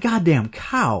 I mean, it's a goddamn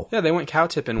cow. Yeah, they went cow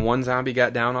tipping. One zombie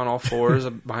got down on all fours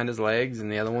behind his legs, and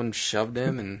the other one shoved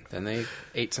him, and then they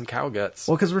ate some cow guts.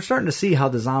 Well, because we're starting to see how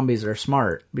the zombies are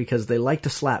smart, because they like to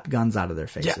slap guns out of their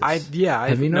faces. I Have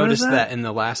you noticed noticed that in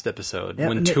the last episode Yeah,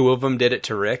 when and two of them did it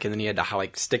to Rick, and then he had to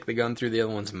like stick the gun through the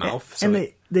other one's mouth. So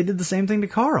And they did the same thing to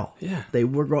Carl. Yeah. He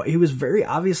was very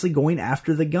obviously going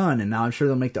after the gun, and now I'm sure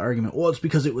they'll make the argument, well, it's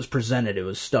because it was presented, it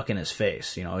was stuck in his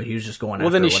face. You know, he was just going after it.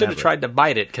 well, then he should have whatever. tried to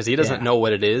bite it because he doesn't know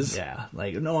what it is. Yeah,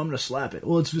 like, no, I'm going to slap it.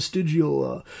 Well, it's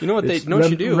vestigial. You know what it's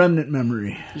you do? Remnant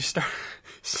memory. You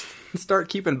start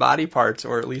keeping body parts,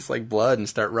 or at least like blood, and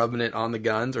start rubbing it on the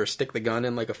guns, or stick the gun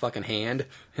in like a fucking hand.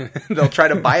 They'll try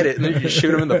to bite it, and then you just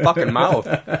shoot them in the fucking mouth.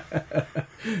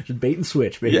 Just bait and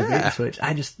switch, baby. Yeah. Bait and switch.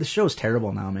 The show's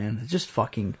terrible now, man. It's just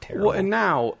fucking terrible. Well, and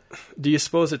now, do you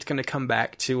suppose it's going to come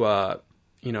back to,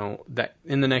 that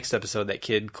in the next episode, that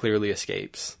kid clearly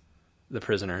escapes the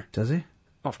prisoner? Does he?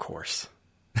 Of course.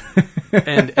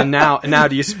 and now,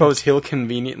 do you suppose he'll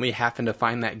conveniently happen to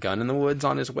find that gun in the woods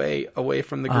on his way away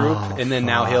from the group, and then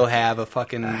now he'll have a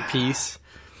fucking piece?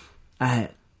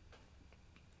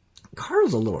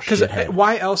 Carl's a little Because shithead.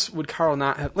 why else would Carl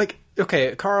not have... Like,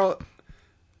 okay, Carl,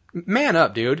 man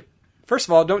up, dude. First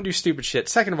of all, don't do stupid shit.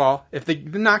 Second of all, if they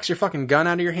knocks your fucking gun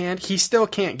out of your hand, he still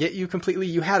can't get you completely.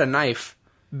 You had a knife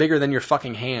bigger than your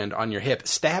fucking hand on your hip.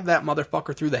 Stab that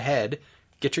motherfucker through the head.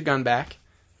 Get your gun back.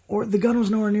 Or the gun was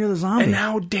nowhere near the zombie. And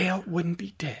now Dale wouldn't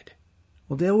be dead.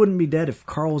 Well, Dale wouldn't be dead if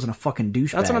Carl wasn't a fucking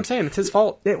douchebag. That's what I'm saying. It's his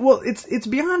fault. It's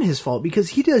beyond his fault,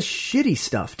 because he does shitty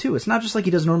stuff too. It's not just like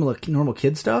he does normal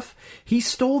kid stuff. He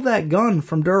stole that gun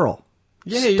from Durrell.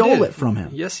 Yeah, he stole did. it from him.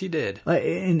 Yes, he did.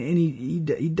 And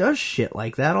he does shit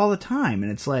like that all the time.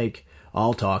 And it's like,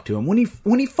 I'll talk to him. When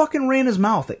he fucking ran his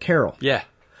mouth at Carol, Yeah.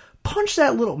 punch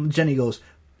that little. Jenny goes,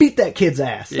 beat that kid's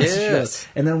ass. That's what she Yes. does.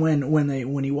 And then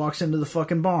when he walks into the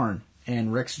fucking barn,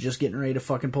 and Rick's just getting ready to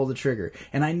fucking pull the trigger.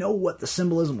 And I know what the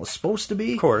symbolism was supposed to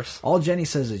be. Of course. All Jenny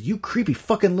says is, you creepy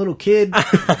fucking little kid.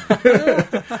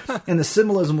 And the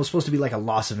symbolism was supposed to be like a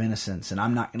loss of innocence, and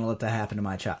I'm not going to let that happen to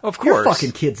my child. Of course. Your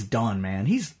fucking kid's done, man.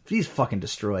 He's fucking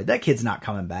destroyed. That kid's not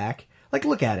coming back. Like,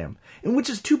 look at him. And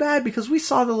which is too bad, because we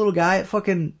saw the little guy at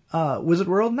fucking Wizard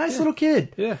World. Nice little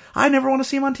kid. Yeah. I never want to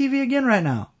see him on TV again right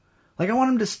now. Like, I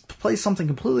want him to play something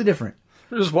completely different.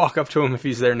 Just walk up to him if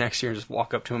he's there next year, and just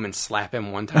walk up to him and slap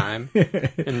him one time,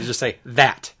 and just say,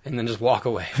 that, and then just walk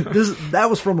away. That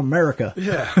was from America.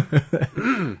 Yeah.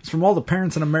 It's from all the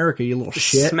parents in America, you little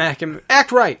shit. Smack him.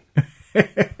 Act right.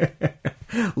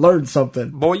 Learn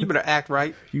something. Boy, you better act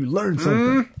right. You learned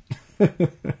something.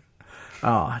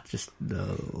 Not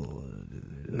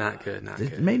good, not It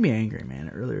good. made me angry, man.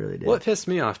 It really, really did. Well, it pissed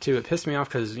me off, too. It pissed me off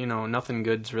because, nothing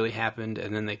good's really happened,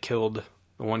 and then they killed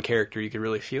the one character you could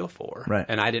really feel for. Right.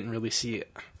 And I didn't really see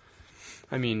it.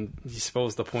 I mean, you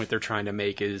suppose the point they're trying to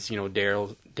make is,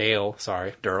 Dale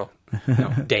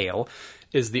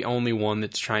is the only one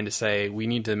that's trying to say, we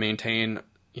need to maintain,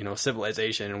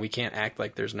 civilization, and we can't act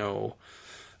like there's no...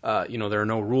 there are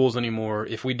no rules anymore.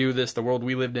 If we do this, the world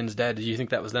we lived in is dead. Do you think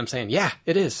that was them saying, yeah,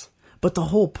 it is? But the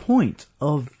whole point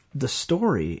of the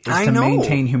story is I to know.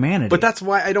 maintain humanity. But that's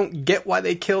why I don't get why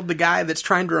they killed the guy that's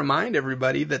trying to remind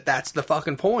everybody that that's the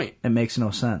fucking point. It makes no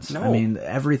sense. No. I mean,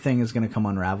 everything is going to come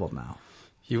unraveled now.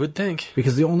 You would think.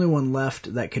 Because the only one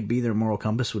left that could be their moral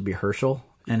compass would be Herschel,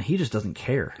 and he just doesn't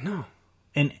care. No.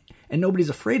 And nobody's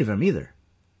afraid of him either.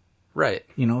 Right.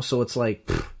 So it's like,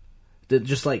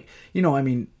 just like,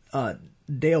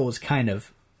 Dale was kind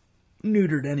of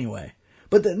neutered anyway.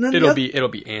 But then It'll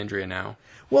be Andrea now.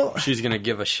 Well, She's going to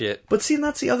give a shit. but see, and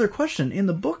that's the other question. In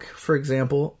the book, for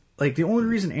example, like, the only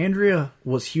reason Andrea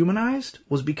was humanized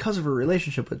was because of her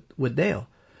relationship with Dale.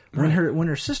 When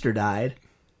her sister died,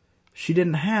 she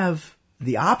didn't have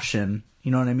the option,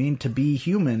 you know what I mean, to be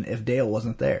human if Dale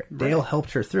wasn't there. Right. Dale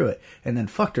helped her through it, and then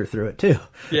fucked her through it too.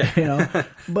 Yeah.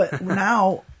 But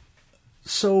now,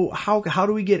 so how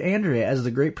do we get Andrea as the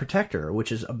great protector,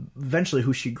 which is eventually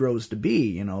who she grows to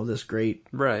be, this great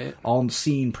Right.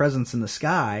 all-seeing presence in the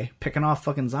sky, picking off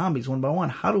fucking zombies one by one.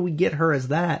 How do we get her as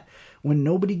that when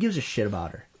nobody gives a shit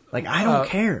about her? Like, I don't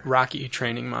care. Rocky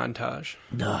training montage.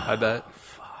 I bet.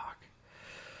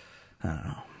 I don't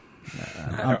know.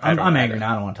 I'm angry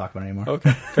now. I don't want to talk about it anymore.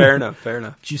 Okay. Fair enough.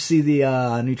 Did you see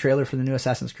the new trailer for the new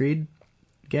Assassin's Creed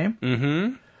game?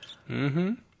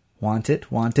 Mm-hmm. Want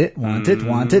it, want it, want it,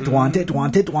 want it, want it,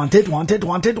 want it, want it, want it,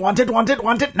 want it, want it, want it,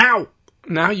 want it, now!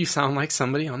 Now you sound like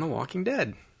somebody on The Walking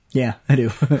Dead. Yeah, I do.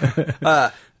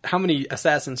 How many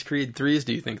Assassin's Creed 3s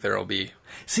do you think there will be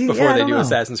See, before yeah, I they don't do know.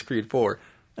 Assassin's Creed 4?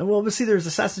 Well, but see, there's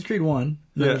Assassin's Creed 1,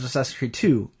 then Yeah. there's Assassin's Creed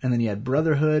 2, and then you had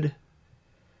Brotherhood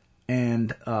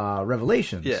and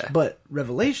Revelations. Yeah. But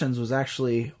Revelations was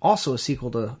actually also a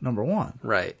sequel to number 1.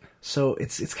 Right. So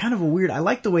it's kind of a weird... I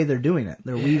like the way they're doing it.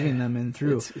 They're weaving them in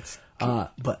through. It's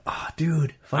But,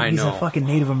 dude, I he's a know. fucking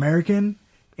Native American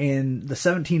in the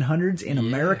 1700s in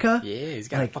America. Yeah, he's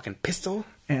got a fucking pistol.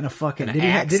 And a fucking... And Did an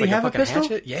he, axe, did he like a have a fucking pistol?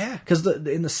 hatchet? Yeah. Because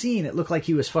in the scene, it looked like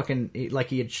he was fucking... Like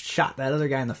he had shot that other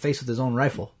guy in the face with his own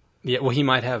rifle. Yeah, well, he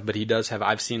might have, but he does have...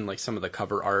 I've seen like some of the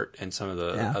cover art and some of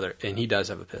the Yeah. other... And he does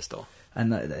have a pistol.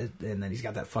 And then he's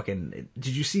got that fucking...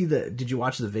 Did you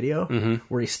watch the video? Mm-hmm.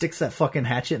 Where he sticks that fucking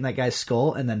hatchet in that guy's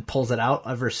skull and then pulls it out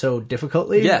ever so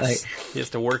difficultly? Yes. Like, He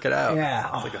has to work it out. Yeah.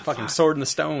 It's like Oh, a fucking fuck. sword in the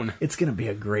stone. it's going to be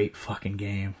a great fucking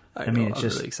game. I mean, know, it's I'm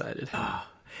just... really excited.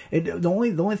 The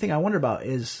only thing I wonder about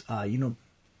is,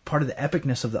 part of the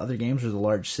epicness of the other games are the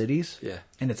large cities. Yeah.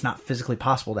 And it's not physically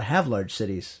possible to have large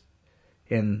cities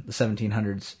in the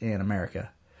 1700s in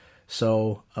America.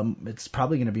 So it's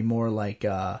probably going to be more like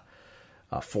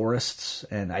forests.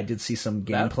 And I did see some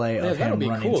gameplay of that'll him be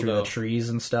running cool, through though. the trees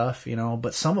and stuff,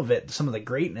 But some of the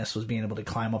greatness was being able to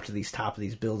climb up to these top of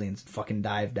these buildings and fucking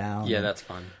dive down. Yeah, that's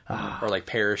fun. Or like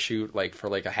parachute, like for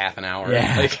like a half an hour.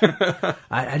 Yeah. Like,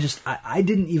 I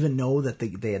didn't even know that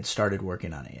they had started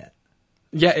working on it yet.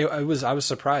 yeah, I was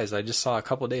surprised. I just saw a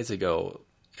couple days ago,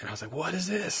 and I was like, "What is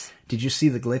this?" Did you see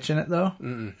the glitch in it though?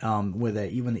 When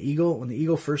the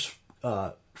eagle first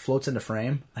floats into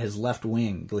frame, his left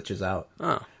wing glitches out.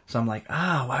 Oh, So I'm like,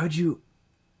 why would you?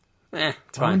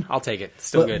 it's fine. I'll take it.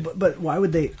 Still good. But why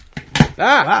would they?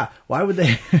 Why would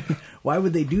they? Why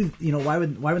would they do? Why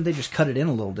wouldn't they just cut it in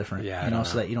a little different? Yeah, I don't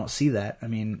so know. that you don't see that. I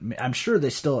mean, I'm sure they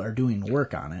still are doing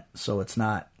work on it, so it's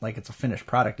not like it's a finished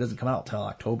product. It doesn't come out till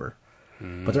October,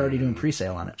 but they're already doing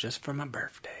pre-sale on it. Just for my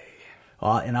birthday.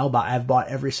 And I've bought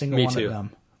every single Me one too. of them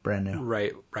brand new.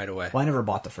 Right away. Well, I never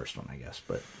bought the first one, I guess,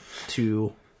 but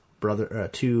two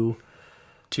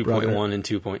 2.1 and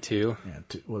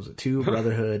 2.2. two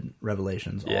Brotherhood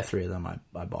Revelations? Yeah. All three of them I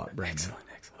bought brand new. Excellent.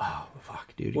 Oh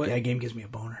fuck, dude! What? That game gives me a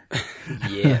boner.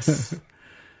 Yes.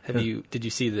 Did you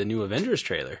see the new Avengers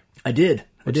trailer? I did.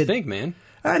 What'd you think, man?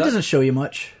 It doesn't show you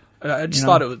much. I just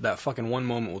thought it was that fucking one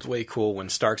moment was way cool when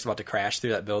Stark's about to crash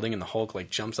through that building and the Hulk like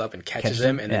jumps up and catches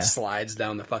him and then slides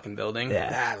down the fucking building. Yeah.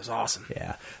 That was awesome.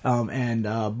 Yeah. And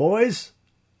boys,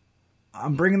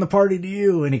 I'm bringing the party to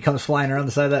you. And he comes flying around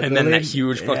the side of that And building. then that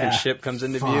huge fucking Yeah. ship comes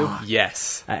into view.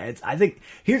 Yes. I think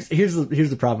here's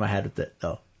the problem I had with it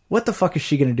though. What the fuck is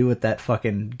she gonna do with that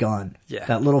fucking gun? Yeah.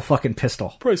 That little fucking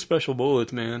pistol. Probably special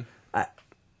bullets, man.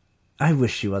 I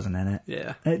wish she wasn't in it.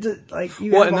 Yeah. Like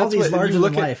you have all these larger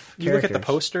than life. You look at the characters.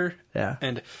 poster, Yeah.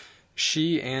 and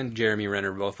she and Jeremy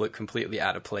Renner both look completely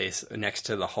out of place next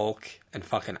to the Hulk and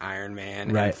fucking Iron Man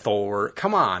and Right. Thor.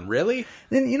 Come on, really?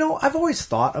 Then I've always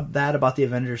thought of that about the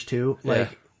Avengers too.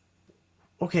 Like,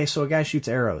 Yeah. okay, so a guy shoots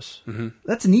arrows. Mm-hmm.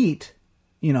 That's neat,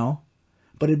 but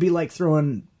it'd be like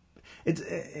throwing.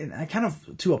 And I kind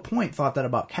of, to a point, thought that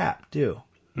about Cap too.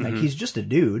 Like he's just a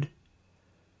dude.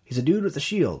 He's a dude with a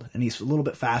shield, and he's a little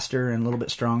bit faster and a little bit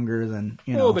stronger than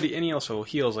Well, but he also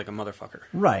heals like a motherfucker.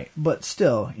 right. But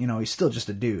still, he's still just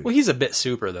a dude. Well, he's a bit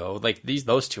super though. Like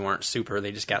those two aren't super.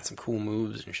 They just got some cool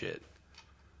moves and shit.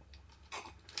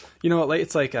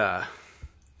 It's like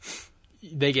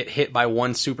they get hit by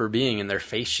one super being and their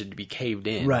face should be caved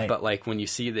in. Right. But like when you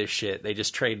see this shit, they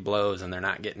just trade blows and they're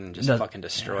not getting just No, fucking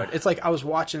destroyed. It's like I was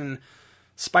watching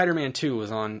Spider-Man 2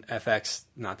 was on FX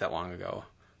not that long ago,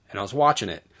 and I was watching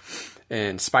it,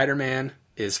 and Spider-Man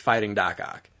is fighting Doc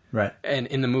Ock. Right. And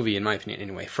in the movie, in my opinion,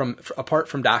 anyway, apart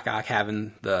from Doc Ock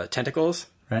having the tentacles,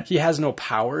 Right. he has no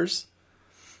powers,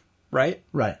 right?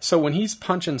 Right. So when he's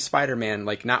punching Spider-Man,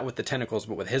 like not with the tentacles,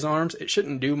 but with his arms, it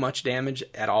shouldn't do much damage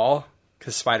at all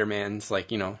because Spider-Man's like,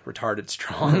 retarded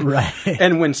strong. Right.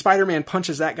 And when Spider-Man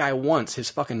punches that guy once,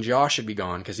 his fucking jaw should be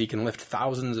gone because he can lift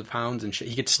thousands of pounds and shit.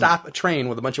 He could stop a train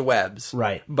with a bunch of webs.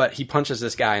 Right. But he punches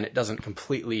this guy and it doesn't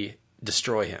completely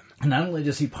destroy him. And not only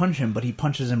does he punch him, but he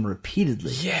punches him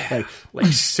repeatedly. Yeah. Like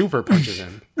super punches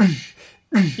him.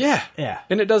 Yeah. Yeah.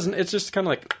 And it doesn't, it's just kind of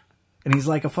like, And he's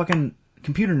like a fucking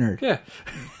computer nerd.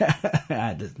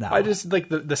 yeah. No. I just like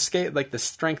the scale, like the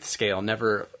strength scale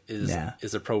never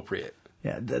is appropriate.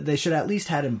 Yeah, they should at least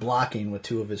had him blocking with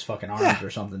two of his fucking arms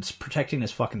or something, protecting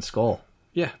his fucking skull.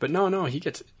 Yeah, but no, he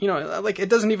gets, like, it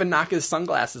doesn't even knock his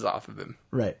sunglasses off of him.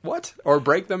 Right. What? Or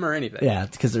break them or anything. Yeah,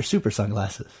 because they're super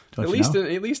sunglasses. Don't At you least, know?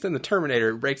 at least in the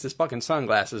Terminator, it breaks his fucking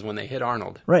sunglasses when they hit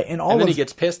Arnold. Right, and then he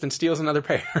gets pissed and steals another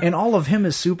pair. And all of him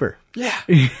is super. Yeah.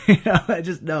 It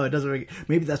doesn't make,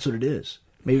 maybe that's what it is.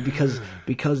 Maybe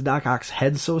because Doc Ock's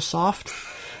head's so soft,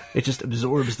 it just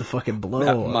absorbs the fucking blow.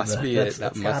 That must be it. That's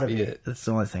That must gotta be it. That's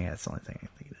the only thing I think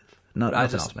it is. Nothing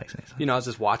else makes any sense. I was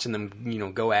just watching them,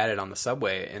 go at it on the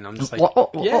subway, and I'm just like,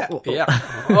 Oh. webbed.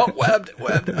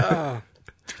 Oh.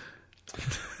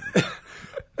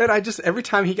 And every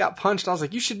time he got punched, I was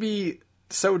like, you should be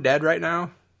so dead right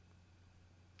now.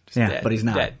 Just dead. But he's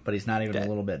not. Dead. But he's not even Dead. a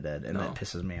little bit dead, and No. that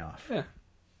pisses me off. Yeah.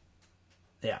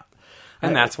 Yeah.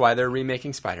 And that's why they're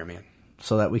remaking Spider-Man.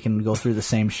 So that we can go through the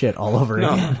same shit all over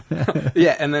again.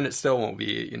 Yeah, and then it still won't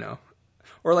be,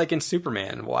 Or like in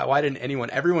Superman, why didn't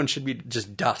everyone should be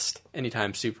just dust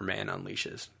anytime Superman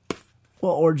unleashes.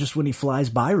 Well, or just when he flies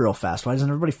by real fast, why doesn't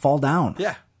everybody fall down?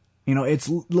 Yeah. It's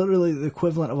literally the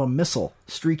equivalent of a missile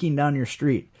streaking down your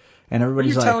street. And Are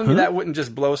everybody's you like, telling me huh? that wouldn't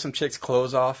just blow some chick's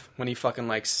clothes off when he fucking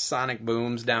like sonic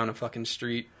booms down a fucking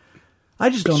street? I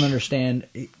just don't understand.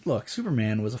 Look,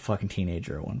 Superman was a fucking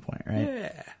teenager at one point, right?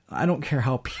 Yeah. I don't care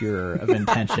how pure of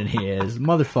intention he is.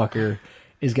 Motherfucker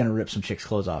is going to rip some chick's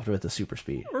clothes off with the super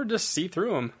speed. Or just see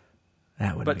through him.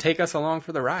 That would But take us along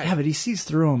for the ride. Yeah, but he sees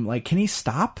through them. Like, can he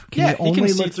stop? He only can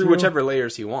see look through whichever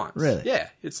layers he wants. Really? Yeah.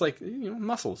 It's like,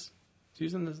 muscles.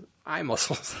 He's using his eye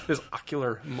muscles, his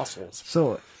ocular muscles.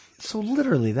 So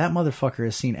literally, that motherfucker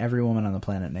has seen every woman on the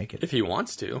planet naked. If he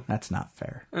wants to. That's not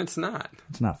fair. It's not.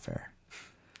 It's not fair.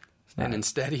 And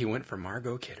instead he went for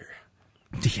Margot Kidder.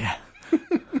 Yeah.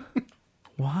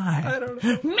 Why? I don't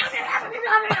know.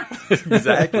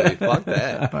 Exactly. Fuck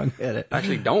that. I don't get it.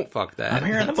 Actually, don't fuck that. I'm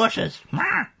here in the bushes.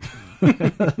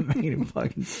 Doesn't make any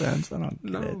fucking sense. I don't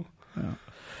get it. No.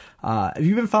 Have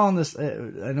you been following this?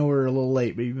 I know we're a little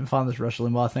late, but you've been following this Rush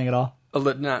Limbaugh thing at all?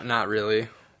 Not really.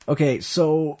 Okay,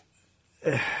 so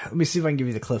let me see if I can give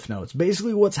you the cliff notes.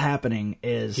 Basically, what's happening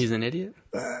is He's an idiot?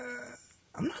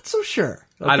 I'm not so sure.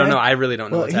 I don't okay? know. I really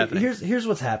don't know what's happening. Here's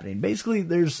what's happening. Basically,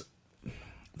 there's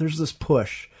this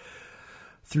push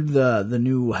through the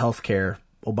new healthcare,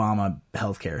 Obama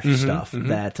healthcare stuff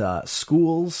that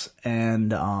schools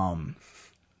and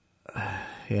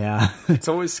yeah, It's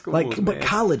always schools, but man.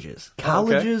 colleges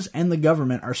and the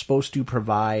government are supposed to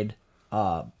provide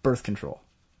birth control.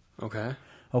 Okay.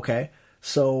 Okay,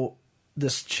 so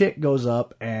this chick goes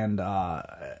up and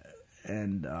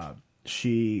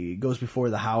she goes before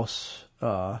the House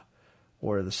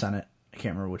or the Senate, I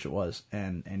can't remember which it was,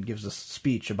 and gives a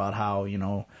speech about how,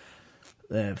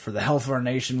 for the health of our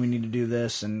nation, we need to do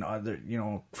this, and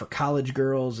for college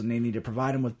girls, and they need to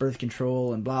provide them with birth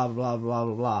control, and blah blah blah blah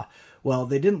blah blah. Well,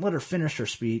 they didn't let her finish her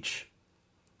speech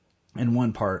in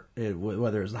one part,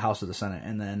 whether it was the House or the Senate,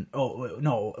 and then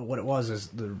what it was is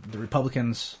the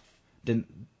Republicans didn't,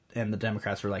 and the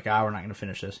Democrats were like, we're not going to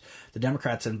finish this. The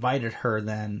Democrats invited her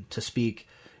then to speak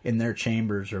in their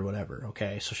chambers or whatever,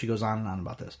 okay? So she goes on and on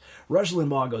about this. Rush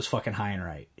Limbaugh goes fucking high and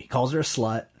right. He calls her a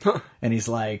slut, and he's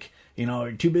like,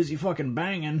 you're too busy fucking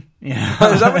banging. Is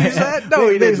that what he said? No,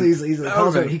 he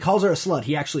didn't. He calls her a slut.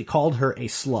 He actually called her a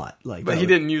slut. But he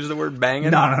didn't use the word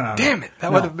banging? No. Damn it.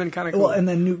 That would have been kind of cool. Well, and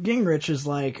then Newt Gingrich is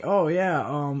like,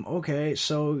 okay,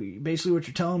 so basically what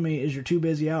you're telling me is you're too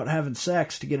busy out having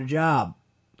sex to get a job.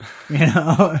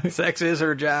 Sex is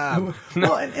her job.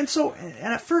 Well, and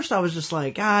at first I was just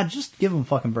like, just give them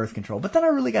fucking birth control. But then I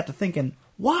really got to thinking,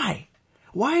 why?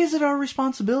 Why is it our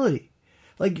responsibility?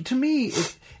 Like, to me,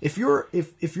 if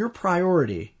your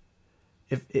priority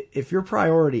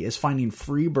is finding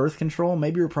free birth control,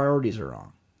 maybe your priorities are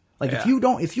wrong. Like,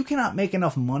 if you cannot make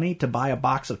enough money to buy a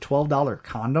box of $12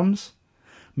 condoms,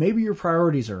 maybe your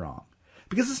priorities are wrong.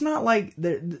 Because it's not like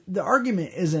the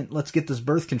argument isn't, let's get this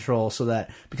birth control so that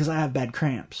because I have bad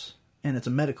cramps and it's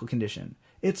a medical condition.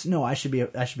 It's no, I should be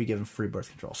given free birth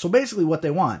control. So basically what they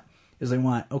want is I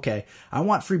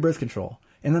want free birth control.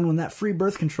 And then when that free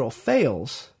birth control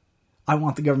fails, I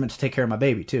want the government to take care of my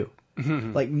baby too.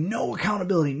 Like, no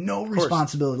accountability, no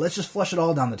responsibility. Let's just flush it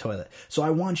all down the toilet. So I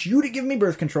want you to give me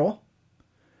birth control.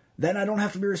 Then I don't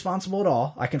have to be responsible at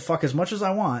all. I can fuck as much as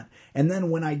I want. And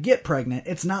then when I get pregnant,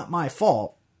 it's not my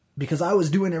fault because I was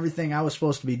doing everything I was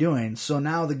supposed to be doing. So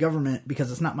now the government,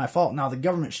 because it's not my fault, now the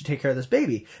government should take care of this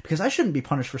baby because I shouldn't be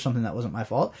punished for something that wasn't my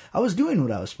fault. I was doing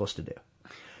what I was supposed to do.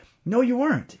 No, you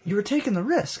weren't. You were taking the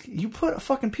risk. You put a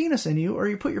fucking penis in you or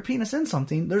you put your penis in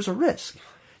something, there's a risk.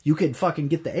 You could fucking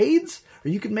get the AIDS or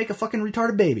you could make a fucking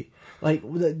retarded baby. Like,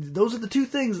 those are the two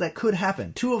things that could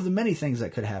happen. Two of the many things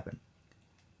that could happen.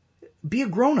 Be a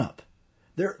grown-up.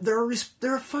 There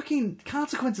are fucking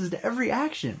consequences to every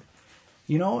action.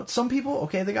 You know, some people,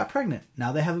 okay, they got pregnant.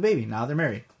 Now they have a baby. Now they're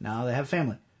married. Now they have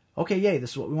family. Okay, yay,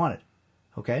 this is what we wanted.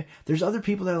 Okay? There's other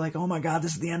people that are like, oh my God,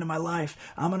 this is the end of my life.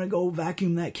 I'm going to go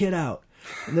vacuum that kid out.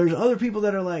 And there's other people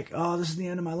that are like, oh, this is the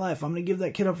end of my life. I'm going to give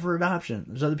that kid up for adoption.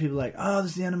 There's other people like, oh,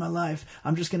 this is the end of my life.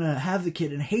 I'm just going to have the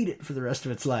kid and hate it for the rest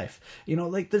of its life. You know,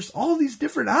 like there's all these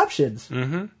different options.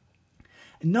 Mm-hmm.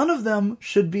 None of them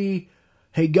should be,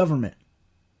 hey, government,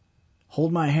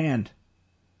 hold my hand.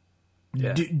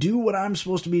 Yeah. Do what I'm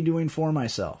supposed to be doing for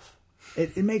myself.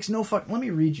 It makes no fuck. Let me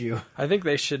read you. I think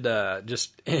they should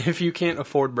just, if you can't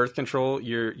afford birth control,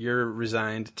 you're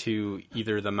resigned to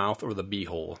either the mouth or the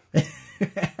beehole. I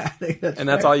think that's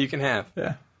That's all you can have.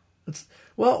 Yeah.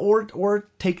 Or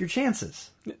take your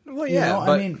chances. Well, yeah. You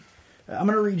know, I mean, I'm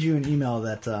going to read you an email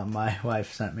that my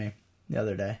wife sent me the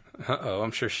other day. Uh-oh,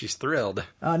 I'm sure she's thrilled.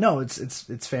 No,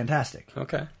 it's fantastic.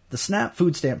 Okay. The SNAP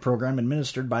food stamp program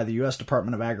administered by the U.S.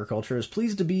 Department of Agriculture is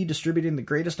pleased to be distributing the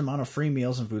greatest amount of free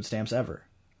meals and food stamps ever.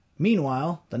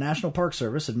 Meanwhile, the National Park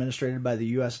Service, administered by the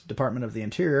U.S. Department of the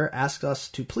Interior, asks us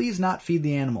to please not feed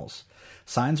the animals.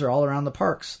 Signs are all around the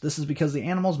parks. This is because the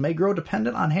animals may grow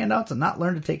dependent on handouts and not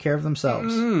learn to take care of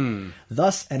themselves.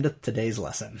 Thus endeth today's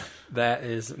lesson. That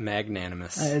is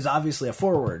magnanimous. It is obviously a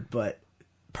foreword, but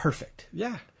perfect.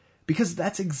 Yeah. Because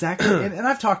that's exactly... and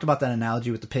I've talked about that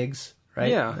analogy with the pigs, right?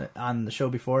 Yeah. On the show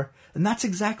before. And that's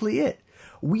exactly it.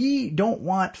 We don't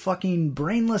want fucking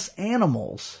brainless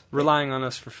animals Relying on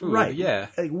us for food. Right. Yeah.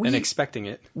 And expecting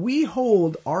it. We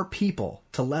hold our people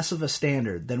to less of a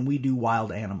standard than we do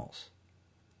wild animals.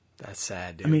 That's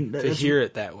sad, dude. I mean, to hear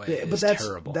it that way is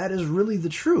terrible. That is really the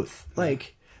truth.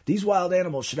 Like, these wild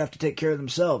animals should have to take care of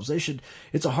themselves.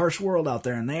 It's a harsh world out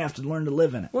there, and they have to learn to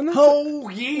live in it. Well,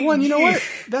 you know what?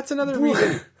 That's another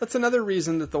reason. That's another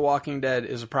reason that The Walking Dead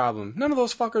is a problem. None of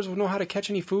those fuckers would know how to catch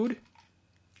any food.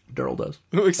 Durrell does.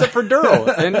 Except for Durrell.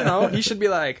 And, he should be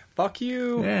like, fuck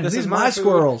you. Yeah, this these is my food.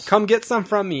 squirrels. Come get some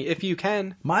from me if you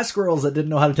can. My squirrels that didn't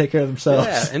know how to take care of themselves.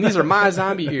 Yeah, and these are my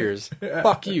zombie ears.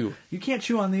 Fuck you. You can't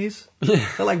chew on these. They're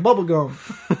like bubble gum.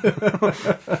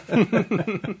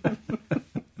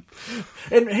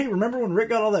 And hey, remember when Rick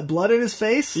got all that blood in his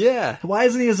face? Yeah. Why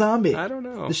isn't he a zombie? I don't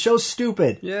know. The show's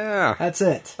stupid. Yeah. That's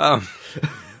it.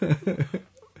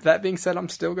 That being said, I'm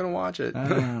still going to watch it. I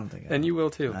don't think I And you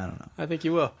will too. I don't know. I think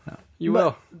you will. No. You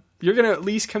will. You're going to at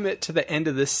least commit to the end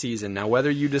of this season. Now, whether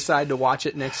you decide to watch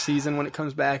it next season when it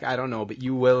comes back, I don't know, but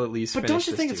you will at least finish But don't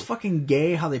you think it's fucking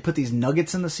gay how they put these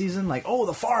nuggets in the season? Like, oh,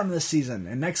 the farm this season.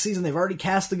 And next season they've already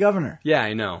cast the governor. Yeah,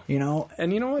 I know. You know?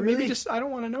 And you know what? Really? Maybe just, I don't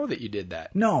want to know that you did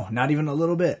that. No, not even a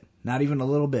little bit. Not even a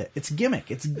little bit. It's gimmick.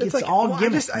 It's like, all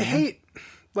gimmick. I hate,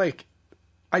 like...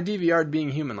 I DVR'd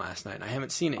Being Human last night, and I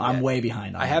haven't seen it yet. I'm way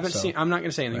behind on I haven't it, so. seen... I'm not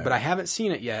going to say anything, Right. but I haven't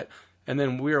seen it yet. And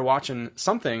then we were watching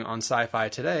something on Sci-Fi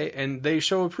today, and they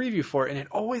show a preview for it, and it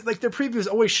always... Like, their previews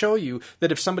always show you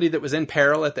that if somebody that was in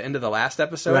peril at the end of the last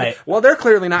episode... Right. Well, they're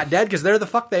clearly not dead, because they're the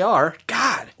fuck they are.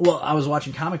 God! Well, I was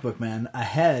watching Comic Book Man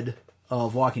ahead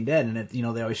of Walking Dead, and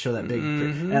they always show that big...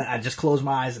 And I just closed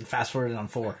my eyes and fast-forwarded on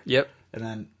 4. Yep. And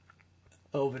then...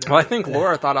 over there. Well, I think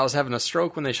Laura thought I was having a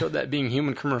stroke when they showed that Being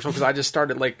Human commercial, because I just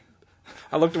started, like...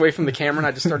 I looked away from the camera and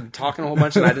I just started talking a whole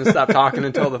bunch, and I didn't stop talking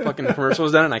until the fucking commercial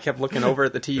was done, and I kept looking over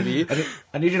at the TV.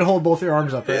 I need you to hold both your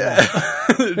arms up right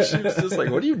now. She was just like,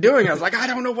 what are you doing? I was like, I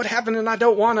don't know what happened, and I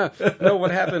don't want to know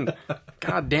what happened.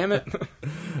 God damn it.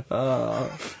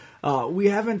 We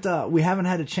haven't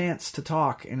had a chance to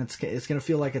talk, and it's going to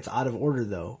feel like it's out of order,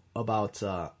 though, about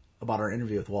our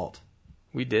interview with Walt.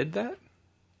 We did that?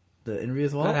 The interview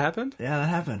with Walt? That happened? Yeah, that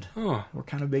happened. Oh. We're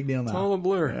kind of big deal now. It's all a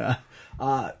blur. Yeah.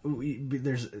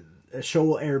 There's a show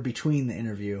will air between the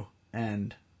interview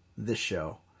and this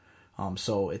show.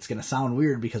 So it's going to sound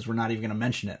weird because we're not even going to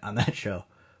mention it on that show.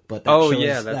 But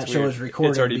that show is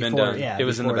recorded. It's already before, been done. Yeah, it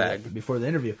was in the bag. before the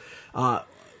interview.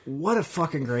 What a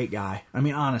fucking great guy. I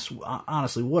mean, honestly,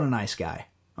 what a nice guy.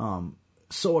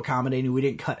 So accommodating. We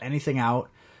didn't cut anything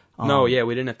out. No,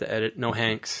 we didn't have to edit. No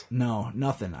Hanks. No,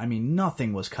 nothing. I mean,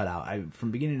 nothing was cut out. From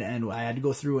beginning to end, I had to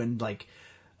go through and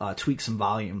tweak some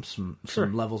volumes,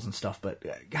 some levels and stuff. But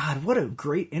God, what a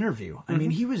great interview! I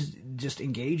mean, he was just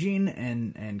engaging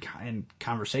and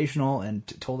conversational, and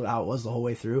told it how it was the whole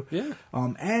way through. Yeah.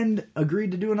 And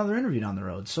agreed to do another interview down the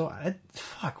road. So,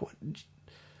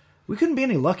 we couldn't be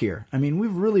any luckier. I mean,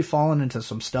 we've really fallen into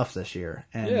some stuff this year.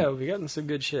 And, yeah, we've gotten some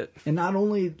good shit. And not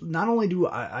only do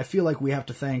I feel like we have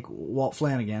to thank Walt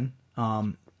Flanagan,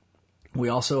 we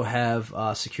also have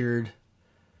secured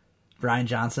Brian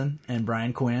Johnson and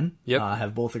Brian Quinn Yep.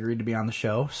 have both agreed to be on the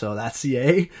show, so that's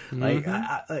yay. Like,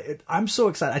 I'm so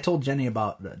excited. I told Jenny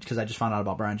about, because I just found out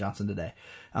about Brian Johnson today,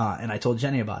 and I told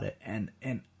Jenny about it, and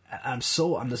I'm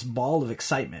this ball of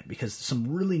excitement because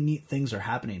some really neat things are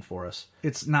happening for us.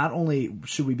 It's not only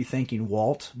should we be thanking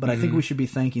Walt, but I think we should be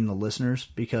thanking the listeners,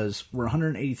 because we're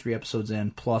 183 episodes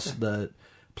in, plus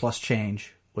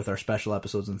change with our special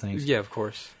episodes and things. Yeah, of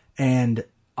course. And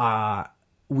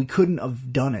we couldn't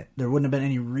have done it. There wouldn't have been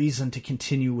any reason to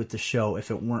continue with the show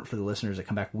if it weren't for the listeners that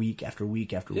come back week after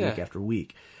week after week after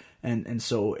week. And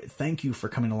so thank you for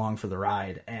coming along for the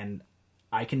ride. And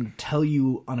I can tell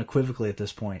you unequivocally at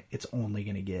this point, it's only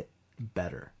going to get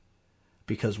better,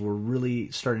 because we're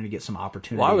really starting to get some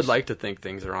opportunities. Well, I would like to think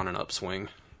things are on an upswing.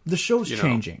 The show's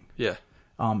changing. Yeah.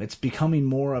 It's becoming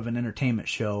more of an entertainment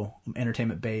show,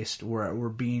 entertainment based.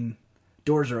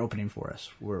 Doors are opening for us.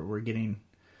 We're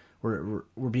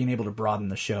being able to broaden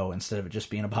the show instead of it just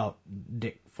being about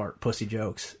dick fart pussy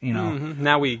jokes. You know,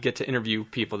 Now we get to interview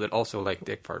people that also like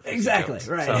dick fart pussy exactly jokes.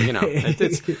 right.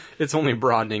 So it's only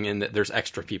broadening in that there's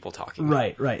extra people talking.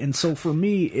 Right. And so for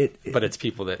me, but it's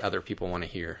people that other people want to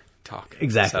hear talk.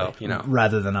 Exactly. So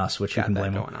rather than us, which you got can that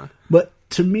blame going them. on. But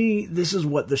to me, this is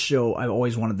what I've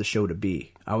always wanted the show to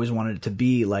be. I always wanted it to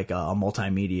be like a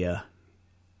multimedia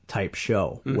type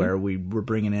show where we were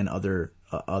bringing in other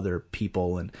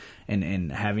people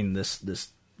and having this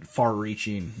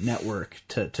far-reaching network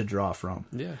to draw from.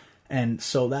 Yeah. And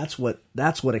so that's what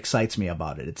excites me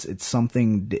about it. It's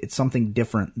something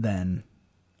different than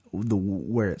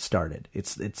where it started.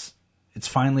 It's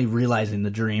finally realizing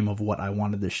the dream of what I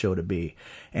wanted this show to be.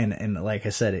 And like I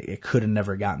said, it could have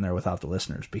never gotten there without the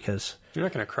listeners, because you're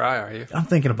not going to cry, are you? I'm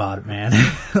thinking about it, man.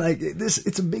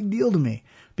 It's a big deal to me,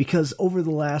 because over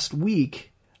the last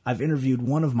week I've interviewed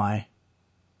one of my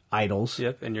idols.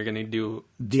 Yep, and you're going to do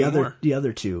the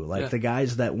other two, the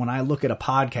guys that when I look at a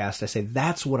podcast, I say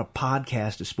that's what a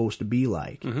podcast is supposed to be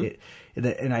like. And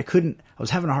I was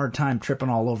having a hard time tripping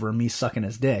all over me sucking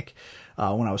his dick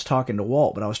when I was talking to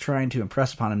Walt, but I was trying to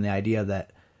impress upon him the idea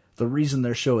that the reason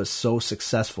their show is so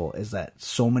successful is that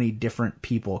so many different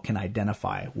people can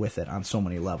identify with it on so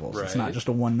many levels. Right. It's not just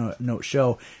a one-note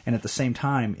show, and at the same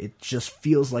time, it just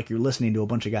feels like you're listening to a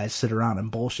bunch of guys sit around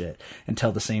and bullshit and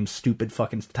tell the same stupid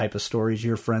fucking type of stories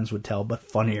your friends would tell, but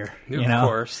funnier. You know? Of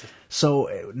course.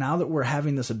 So now that we're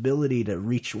having this ability to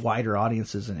reach wider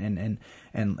audiences and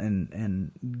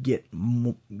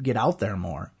get out there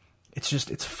more,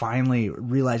 it's finally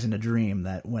realizing a dream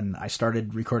that when I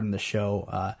started recording the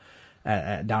show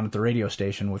down at the radio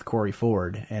station with Corey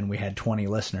Ford, and we had 20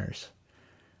 listeners,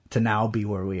 to now be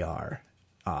where we are.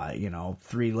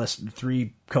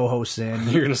 3 co-hosts in.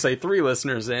 You're going to say 3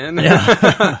 listeners in.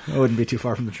 Yeah, it wouldn't be too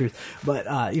far from the truth.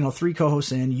 But 3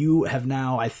 co-hosts in. You have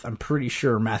now, I'm pretty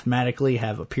sure, mathematically,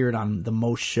 have appeared on the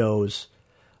most shows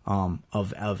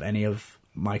of any of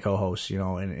my co-hosts.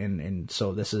 And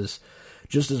so this is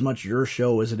just as much your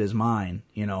show as it is mine,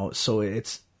 so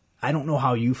I don't know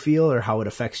how you feel or how it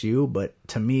affects you, but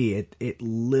to me, it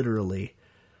literally,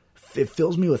 it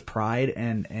fills me with pride,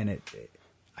 and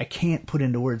I can't put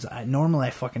into words. Normally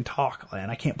I fucking talk,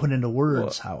 and I can't put into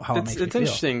words how it makes me feel. It's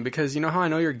interesting, because you know how I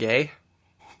know you're gay?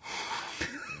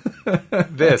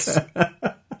 This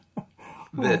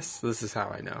is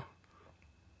how I know.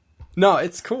 No,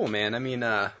 it's cool, man. I mean,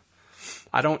 I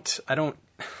don't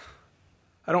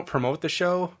promote the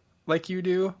show like you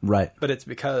do, right? But it's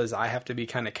because I have to be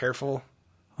kind of careful.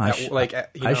 I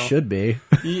should be.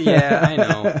 Yeah, I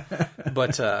know.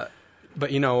 But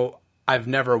I've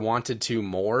never wanted to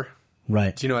more.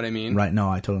 Right. Do you know what I mean? Right. No,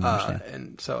 I totally understand.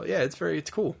 And so, yeah, it's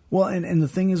cool. Well, and the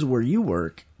thing is, where you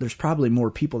work, there's probably more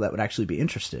people that would actually be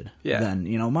interested. Yeah. Than,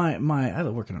 I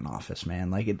work in an office,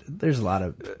 man. There's a lot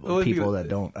of people that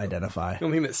don't identify. The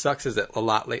only thing that sucks is that a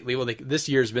lot lately, this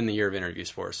year's been the year of interviews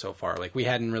for us so far. We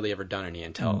hadn't really ever done any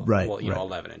until,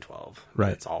 11 and 12.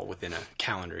 Right. It's all within a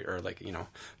calendar, or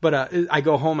But I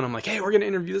go home and I'm like, hey, we're going to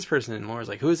interview this person. And Laura's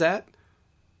like, who's that?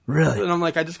 Really? And I'm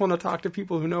like, I just want to talk to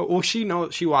people who know. Well, she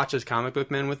watches Comic Book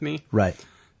Men with me. Right.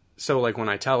 So, when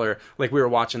I tell her, we were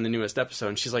watching the newest episode,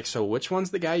 and she's like, so which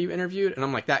one's the guy you interviewed? And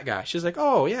I'm like, that guy. She's like,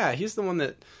 oh, yeah, he's the one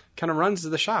that kind of runs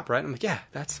the shop, right? And I'm like, yeah,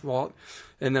 that's Walt.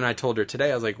 And then I told her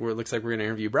today, I was like, it looks like we're going to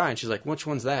interview Brian. She's like, which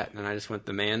one's that? And I just went,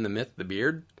 the man, the myth, the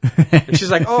beard. And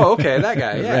she's like, oh, okay, that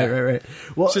guy, yeah. Right.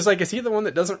 Well, she's like, is he the one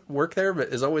that doesn't work there but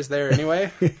is always there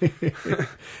anyway?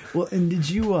 Well, and did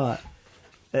you...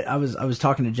 I was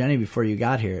talking to Jenny before you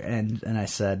got here, and I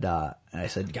said,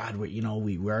 God, we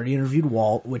already interviewed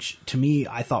Walt, which to me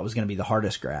I thought was going to be the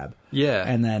hardest grab. Yeah.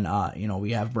 And then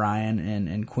we have Brian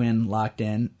and Quinn locked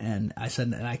in, and I said,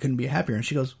 and I couldn't be happier. And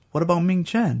she goes, "What about Ming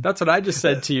Chen?" That's what I just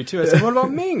said to you too. I said, "What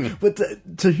about Ming?" But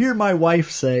to hear my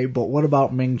wife say, "But what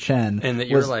about Ming Chen?" And that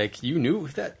you're like, you knew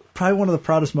that. Probably one of the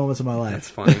proudest moments of my life. That's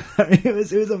funny. I mean, it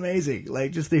was amazing.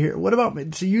 Like, just to hear, what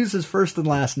about, to use his first and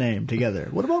last name together.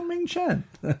 What about Ming Chen?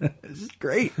 This is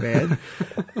great, man.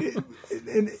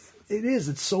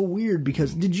 It's so weird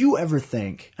because did you ever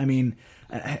think, I mean,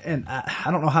 and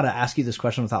I don't know how to ask you this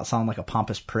question without sounding like a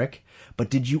pompous prick, but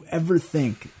did you ever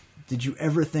think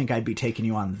I'd be taking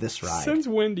you on this ride? Since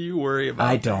when do you worry about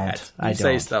I don't. that? I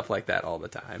say don't. stuff like that all the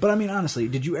time. But I mean, honestly,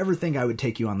 did you ever think I would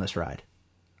take you on this ride?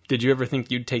 Did you ever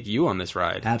think you'd take you on this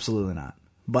ride? Absolutely not.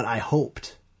 But I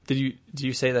hoped. Do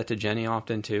you say that to Jenny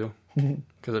often too?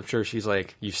 Because I'm sure she's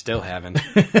like, you still haven't.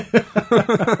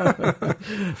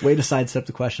 Way to sidestep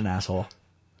the question, asshole.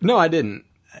 No, I didn't.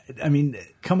 I mean,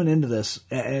 coming into this,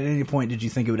 at any point did you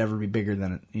think it would ever be bigger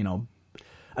than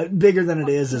it? Bigger than it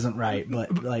isn't right,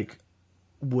 but like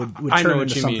would turn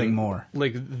into something more.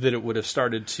 Like that, it would have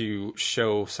started to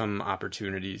show some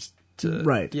opportunities.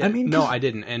 Right. Yeah, I mean, no, I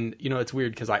didn't. And, it's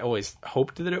weird because I always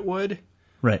hoped that it would.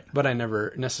 Right. But I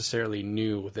never necessarily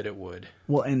knew that it would.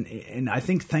 Well, and I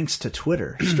think thanks to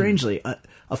Twitter, strangely, I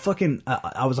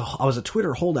was a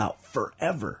Twitter holdout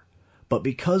forever. But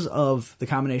because of the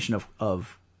combination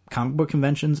of comic book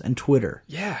conventions and Twitter.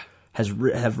 Yeah.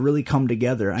 Have really come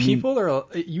together.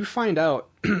 You find out,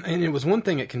 and it was one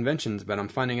thing at conventions, but I'm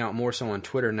finding out more so on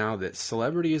Twitter now that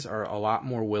celebrities are a lot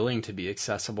more willing to be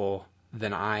accessible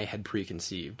than I had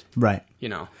preconceived. Right.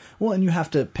 Well, and you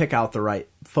have to pick out the right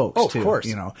folks, too. Of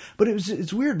course. But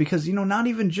it's weird because, not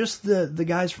even just the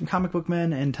guys from Comic Book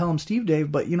Men and Tell 'em Steve Dave,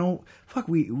 but,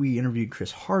 we interviewed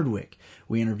Chris Hardwick.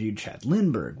 We interviewed Chad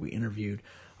Lindbergh. We interviewed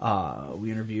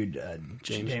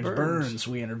James Burns.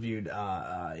 We interviewed,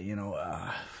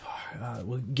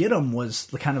 Get 'em was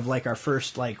kind of like our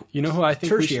first, who I think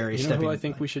tertiary stepping. Who I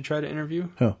think we should try to interview?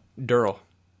 Who? Durrell.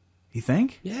 You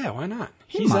think? Yeah, why not?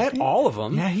 He's at all of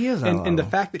them. Yeah, he is. And the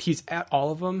fact that he's at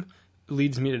all of them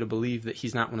leads me to believe that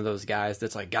he's not one of those guys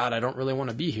that's like, God, I don't really want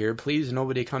to be here. Please,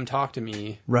 nobody come talk to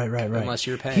me. Right. Unless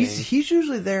you're paying. He's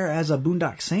usually there as a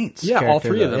Boondock Saints. Yeah, all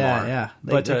three of them are. are. Yeah,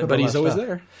 but he's always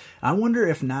there. I wonder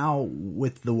if now,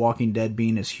 with The Walking Dead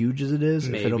being as huge as it is,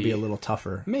 Maybe. if it'll be a little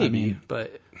tougher. Maybe,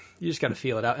 but you just got to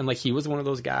feel it out. And he was one of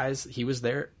those guys. He was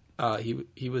there.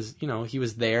 He was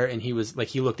there, and he was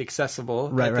he looked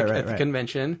accessible at the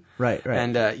convention. Right.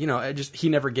 And he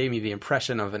never gave me the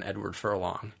impression of an Edward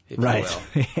Furlong, if you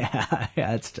will. Yeah,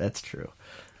 that's true.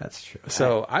 That's true.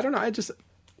 So I don't know.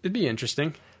 It'd be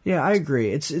interesting. Yeah, I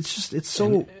agree. It's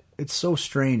so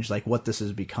strange, what this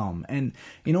has become, and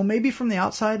maybe from the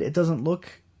outside it doesn't look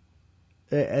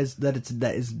as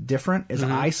that is different as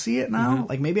I see it now.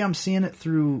 Mm-hmm. Maybe I'm seeing it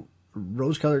through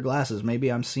rose-colored glasses. Maybe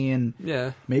I'm seeing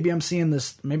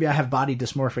this. Maybe I have body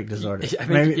dysmorphic disorder.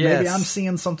 Maybe I'm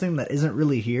seeing something that isn't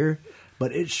really here,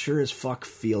 but it sure as fuck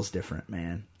feels different,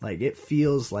 man. It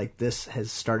feels like this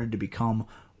has started to become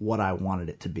what I wanted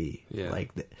it to be. Yeah.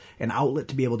 An outlet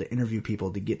to be able to interview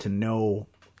people, to get to know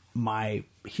my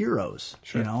heroes.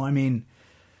 Sure. I mean,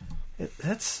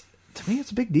 that's, to me,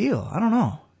 it's a big deal. I don't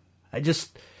know.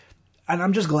 And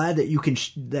I'm just glad that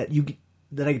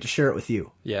that I get to share it with you.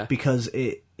 Yeah. Because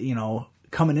it,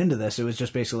 coming into this, it was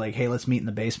just basically hey, let's meet in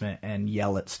the basement and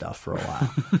yell at stuff for a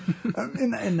while.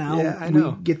 and now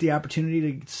we get the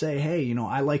opportunity to say, hey,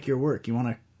 I like your work.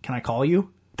 Can I call you?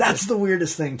 That's the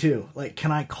weirdest thing too.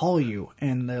 Can I call you?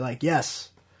 And they're like, yes.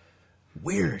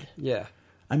 Weird. Yeah.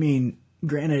 I mean,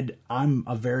 granted, I'm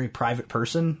a very private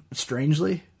person,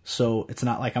 strangely. So it's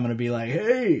not like I'm going to be like,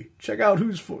 hey, check out write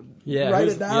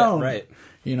it down. Yeah, right.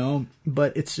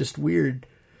 But it's just weird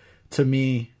to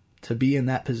me to be in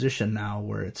that position now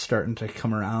where it's starting to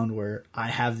come around where I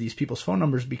have these people's phone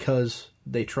numbers because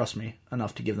they trust me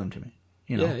enough to give them to me.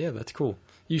 Yeah, that's cool.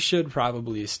 You should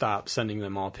probably stop sending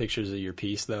them all pictures of your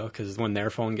piece, though, because when their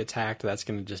phone gets hacked, that's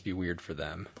going to just be weird for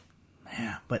them.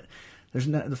 Yeah, but there's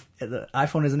the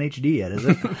iPhone isn't HD yet, is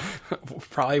it?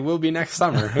 Probably will be next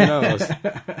summer. Who knows?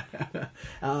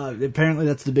 Apparently,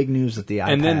 that's the big news at the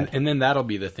iPad. And then that'll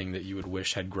be the thing that you would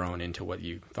wish had grown into what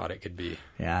you thought it could be.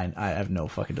 Yeah, I have no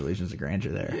fucking delusions of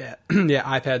grandeur there. Yeah,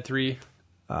 yeah. iPad 3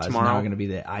 tomorrow. It's now going to be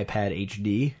the iPad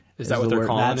HD. Is that what they're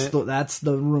calling it? That's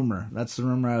the rumor. That's the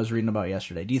rumor I was reading about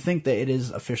yesterday. Do you think that it is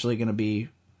officially going to be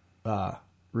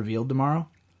revealed tomorrow?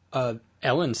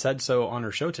 Ellen said so on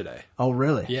her show today. Oh,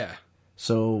 really? Yeah.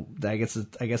 So I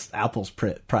guess Apple's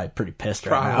probably pretty pissed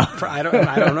right now. I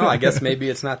don't know. I guess maybe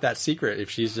it's not that secret if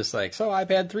she's just like, so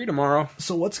iPad 3 tomorrow.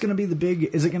 So what's going to be the big?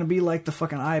 Is it going to be like the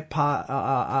fucking iPhone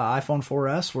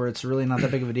 4S where it's really not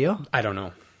that big of a deal? I don't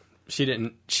know. She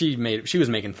was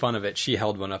making fun of it. She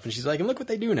held one up and she's like, and look what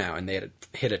they do now. And they had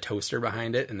hit a toaster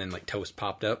behind it, and then like toast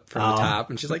popped up from the top,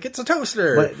 and she's like, it's a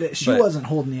toaster. But she wasn't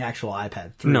holding the actual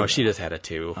iPad 3. No, she just had it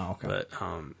too. Oh, okay. But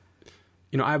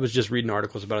I was just reading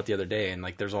articles about it the other day, and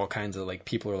like there's all kinds of like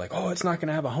people are like, oh, it's not going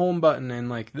to have a home button and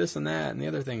like this and that and the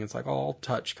other thing. It's like all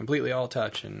touch, completely all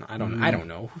touch, and I don't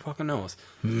know. Who fucking knows?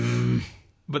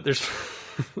 But there's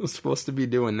supposed to be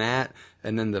doing that,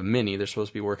 and then the Mini. They're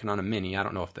supposed to be working on a Mini. I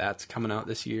don't know if that's coming out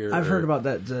this year. I've heard about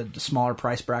that, the smaller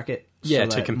price bracket. Yeah,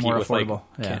 to compete with affordable.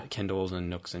 like Kindles and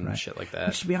Nooks and shit like that.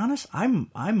 Which, to be honest, I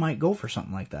might go for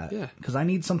something like that. Yeah, because I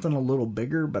need something a little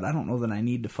bigger, but I don't know that I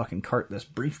need to fucking cart this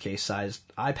briefcase-sized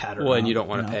iPad around. Well, and you don't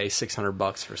want to pay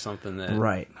 $600 for something that,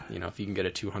 right? If you can get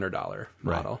a $200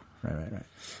 model. Right.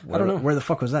 I don't know. Where the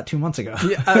fuck was that 2 months ago?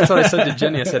 Yeah, that's what I said to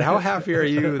Jenny. I said, how happy are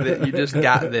you that you just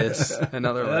got this? And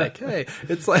they're like, hey,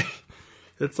 it's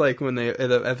like when the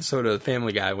episode of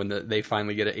Family Guy when they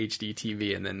finally get an HD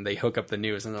TV and then they hook up the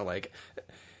news and they're like,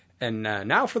 and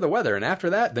now for the weather, and after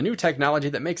that, the new technology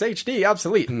that makes HD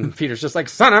obsolete. And Peter's just like,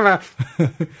 son of a...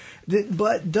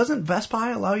 But doesn't Best Buy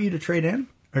allow you to trade in?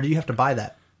 Or do you have to buy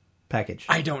that package?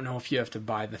 I don't know if you have to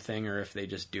buy the thing or if they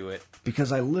just do it.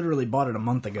 Because I literally bought it a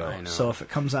month ago. I know. So if it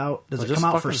comes out... Does it come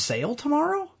out for sale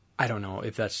tomorrow? I don't know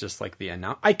if that's just like the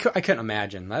announce. I couldn't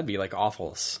imagine. That'd be like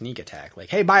awful sneak attack. Like,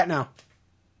 hey, buy it now.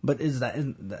 But is that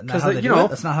not how they do it?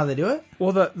 That's not how they do it?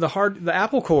 Well, the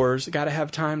Apple cores got to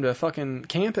have time to fucking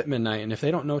camp at midnight, and if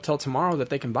they don't know till tomorrow that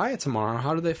they can buy it tomorrow,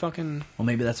 how do they fucking... Well,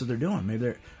 maybe that's what they're doing. Maybe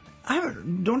they're...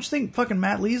 Don't you think fucking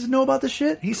Matt Lees know about this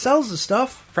shit? He sells this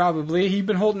stuff. Probably. He's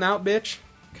been holding out, bitch.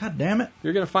 God damn it.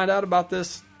 You're going to find out about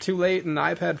this too late, and the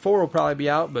iPad 4 will probably be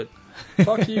out, but...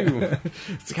 Fuck you.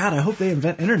 God, I hope they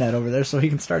invent internet over there so he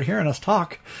can start hearing us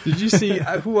talk. Did you see,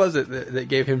 who was it that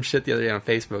gave him shit the other day on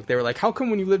Facebook? They were like, how come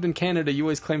when you lived in Canada you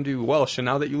always claimed to be Welsh, and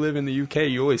now that you live in the UK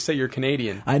you always say you're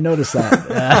Canadian? I noticed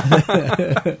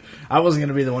that. I wasn't going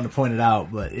to be the one to point it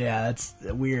out, but yeah, that's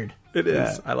weird. It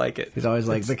is. I like it. He's always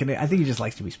like, I think he just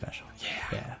likes to be special.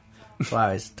 Yeah. That's why I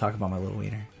always talk about my little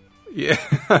wiener. Yeah.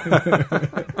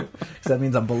 Because that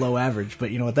means I'm below average, but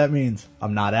you know what that means?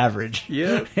 I'm not average.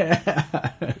 Yeah.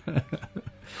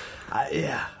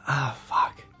 Yeah. Oh,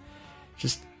 fuck.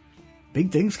 Just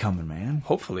big things coming, man.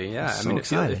 Hopefully, yeah. I mean,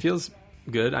 it feels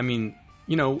good. I mean,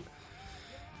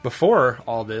 before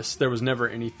all this, there was never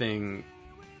anything...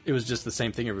 It was just the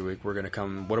same thing every week. We're going to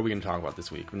come... What are we going to talk about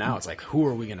this week? Now it's like, who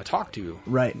are we going to talk to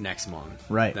next month?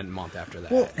 Right. Then month after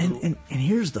that. Well, and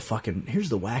here's the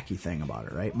wacky thing about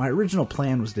it, right? My original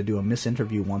plan was to do a Miss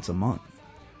interview once a month.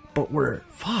 But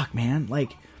fuck, man.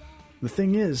 Like, the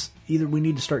thing is, either we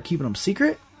need to start keeping them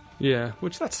secret. Yeah,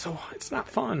 it's not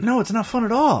fun. No, it's not fun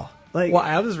at all. Like, well,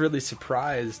 I was really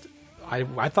surprised.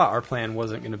 I thought our plan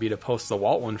wasn't going to be to post the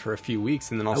Walt one for a few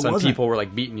weeks, and then all of a sudden people were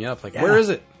like beating you up, like, where is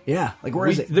it? Yeah, like, where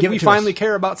is it? We finally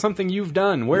care about something you've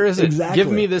done. Where is it? Exactly.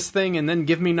 Give me this thing, and then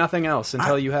give me nothing else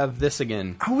until you have this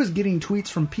again. I was getting tweets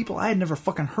from people I had never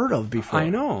fucking heard of before. I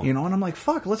know. And I'm like,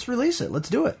 fuck, let's release it. Let's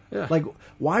do it. Yeah. Like,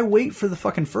 why wait for the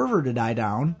fucking fervor to die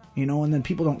down, and then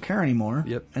people don't care anymore?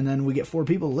 Yep. And then we get 4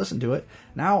 people to listen to it.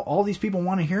 Now all these people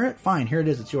want to hear it? Fine, here it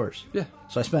is. It's yours. Yeah.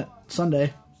 So I spent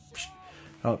Sunday...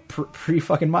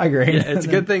 pre-fucking migraine. Yeah, it's a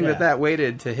good thing that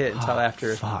waited to hit until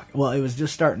after. Fuck. Well, it was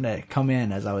just starting to come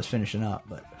in as I was finishing up,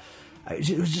 but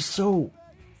it was just so...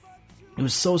 It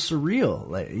was so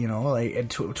surreal.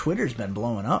 And Twitter's been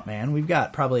blowing up, man. We've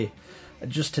got probably,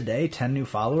 just today, 10 new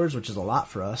followers, which is a lot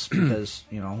for us because,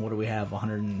 what do we have?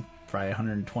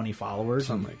 120 followers.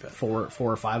 Something like that. 4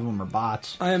 or 5 of them are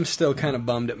bots. I am still kind of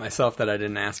bummed at myself that I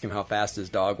didn't ask him how fast his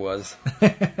dog was.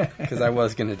 Because I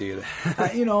was going to do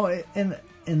that.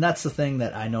 And that's the thing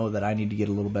that I know that I need to get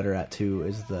a little better at too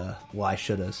is the I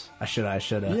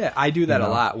shoulda. Yeah, I do that a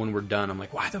lot when we're done. I'm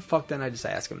like, why the fuck didn't I just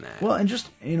ask him that? Well, and just,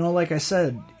 like I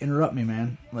said, interrupt me,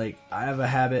 man. Like, I have a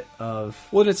habit of...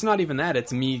 Well, it's not even that.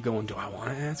 It's me going, do I want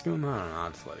to ask him? I don't know.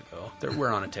 I'll just let it go.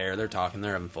 We're on a tear. They're talking.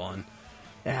 They're having fun.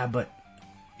 Yeah, but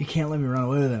you can't let me run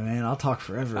away with it, man. I'll talk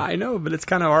forever. I know, but it's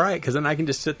kind of all right, because then I can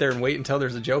just sit there and wait until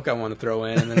there's a joke I want to throw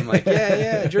in, and then I'm like,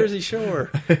 yeah, Jersey Shore,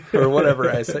 or whatever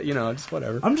I say, just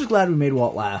whatever. I'm just glad we made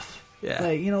Walt laugh.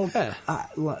 Yeah.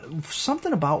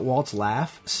 Something about Walt's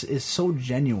laugh is so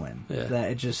genuine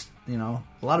that it just, a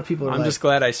lot of people are I'm just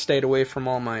glad I stayed away from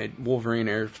all my Wolverine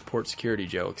airport security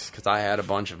jokes, because I had a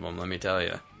bunch of them, let me tell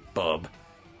you. Bub.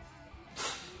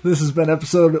 This has been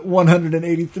episode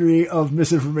 183 of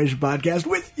Misinformation Podcast.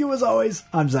 With you, as always,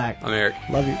 I'm Zach. I'm Eric.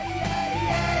 Love you.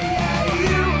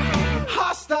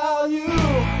 Hostile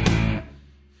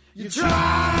you're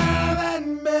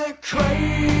driving me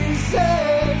crazy.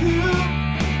 You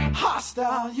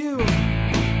hostile you.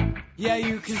 Yeah,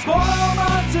 you can spoil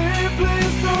my day,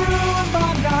 please don't ruin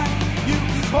my night. You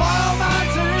can spoil my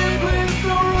day, please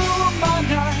don't ruin my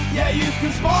night. Yeah, you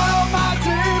can spoil my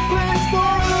day, please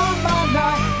don't ruin my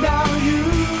night. Now you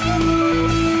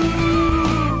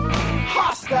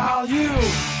hostile you.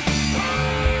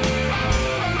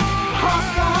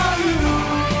 Hostile you.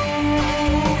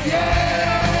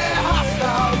 Yeah,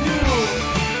 hostile you.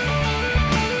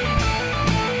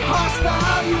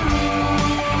 Hostile you.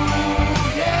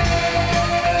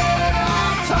 Yeah, I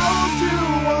told you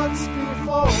once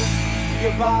before,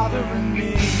 you're bothering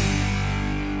me.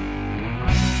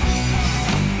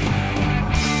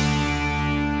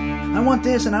 I want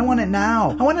this and I want it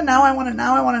now. I want it now, I want it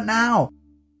now, I want it now.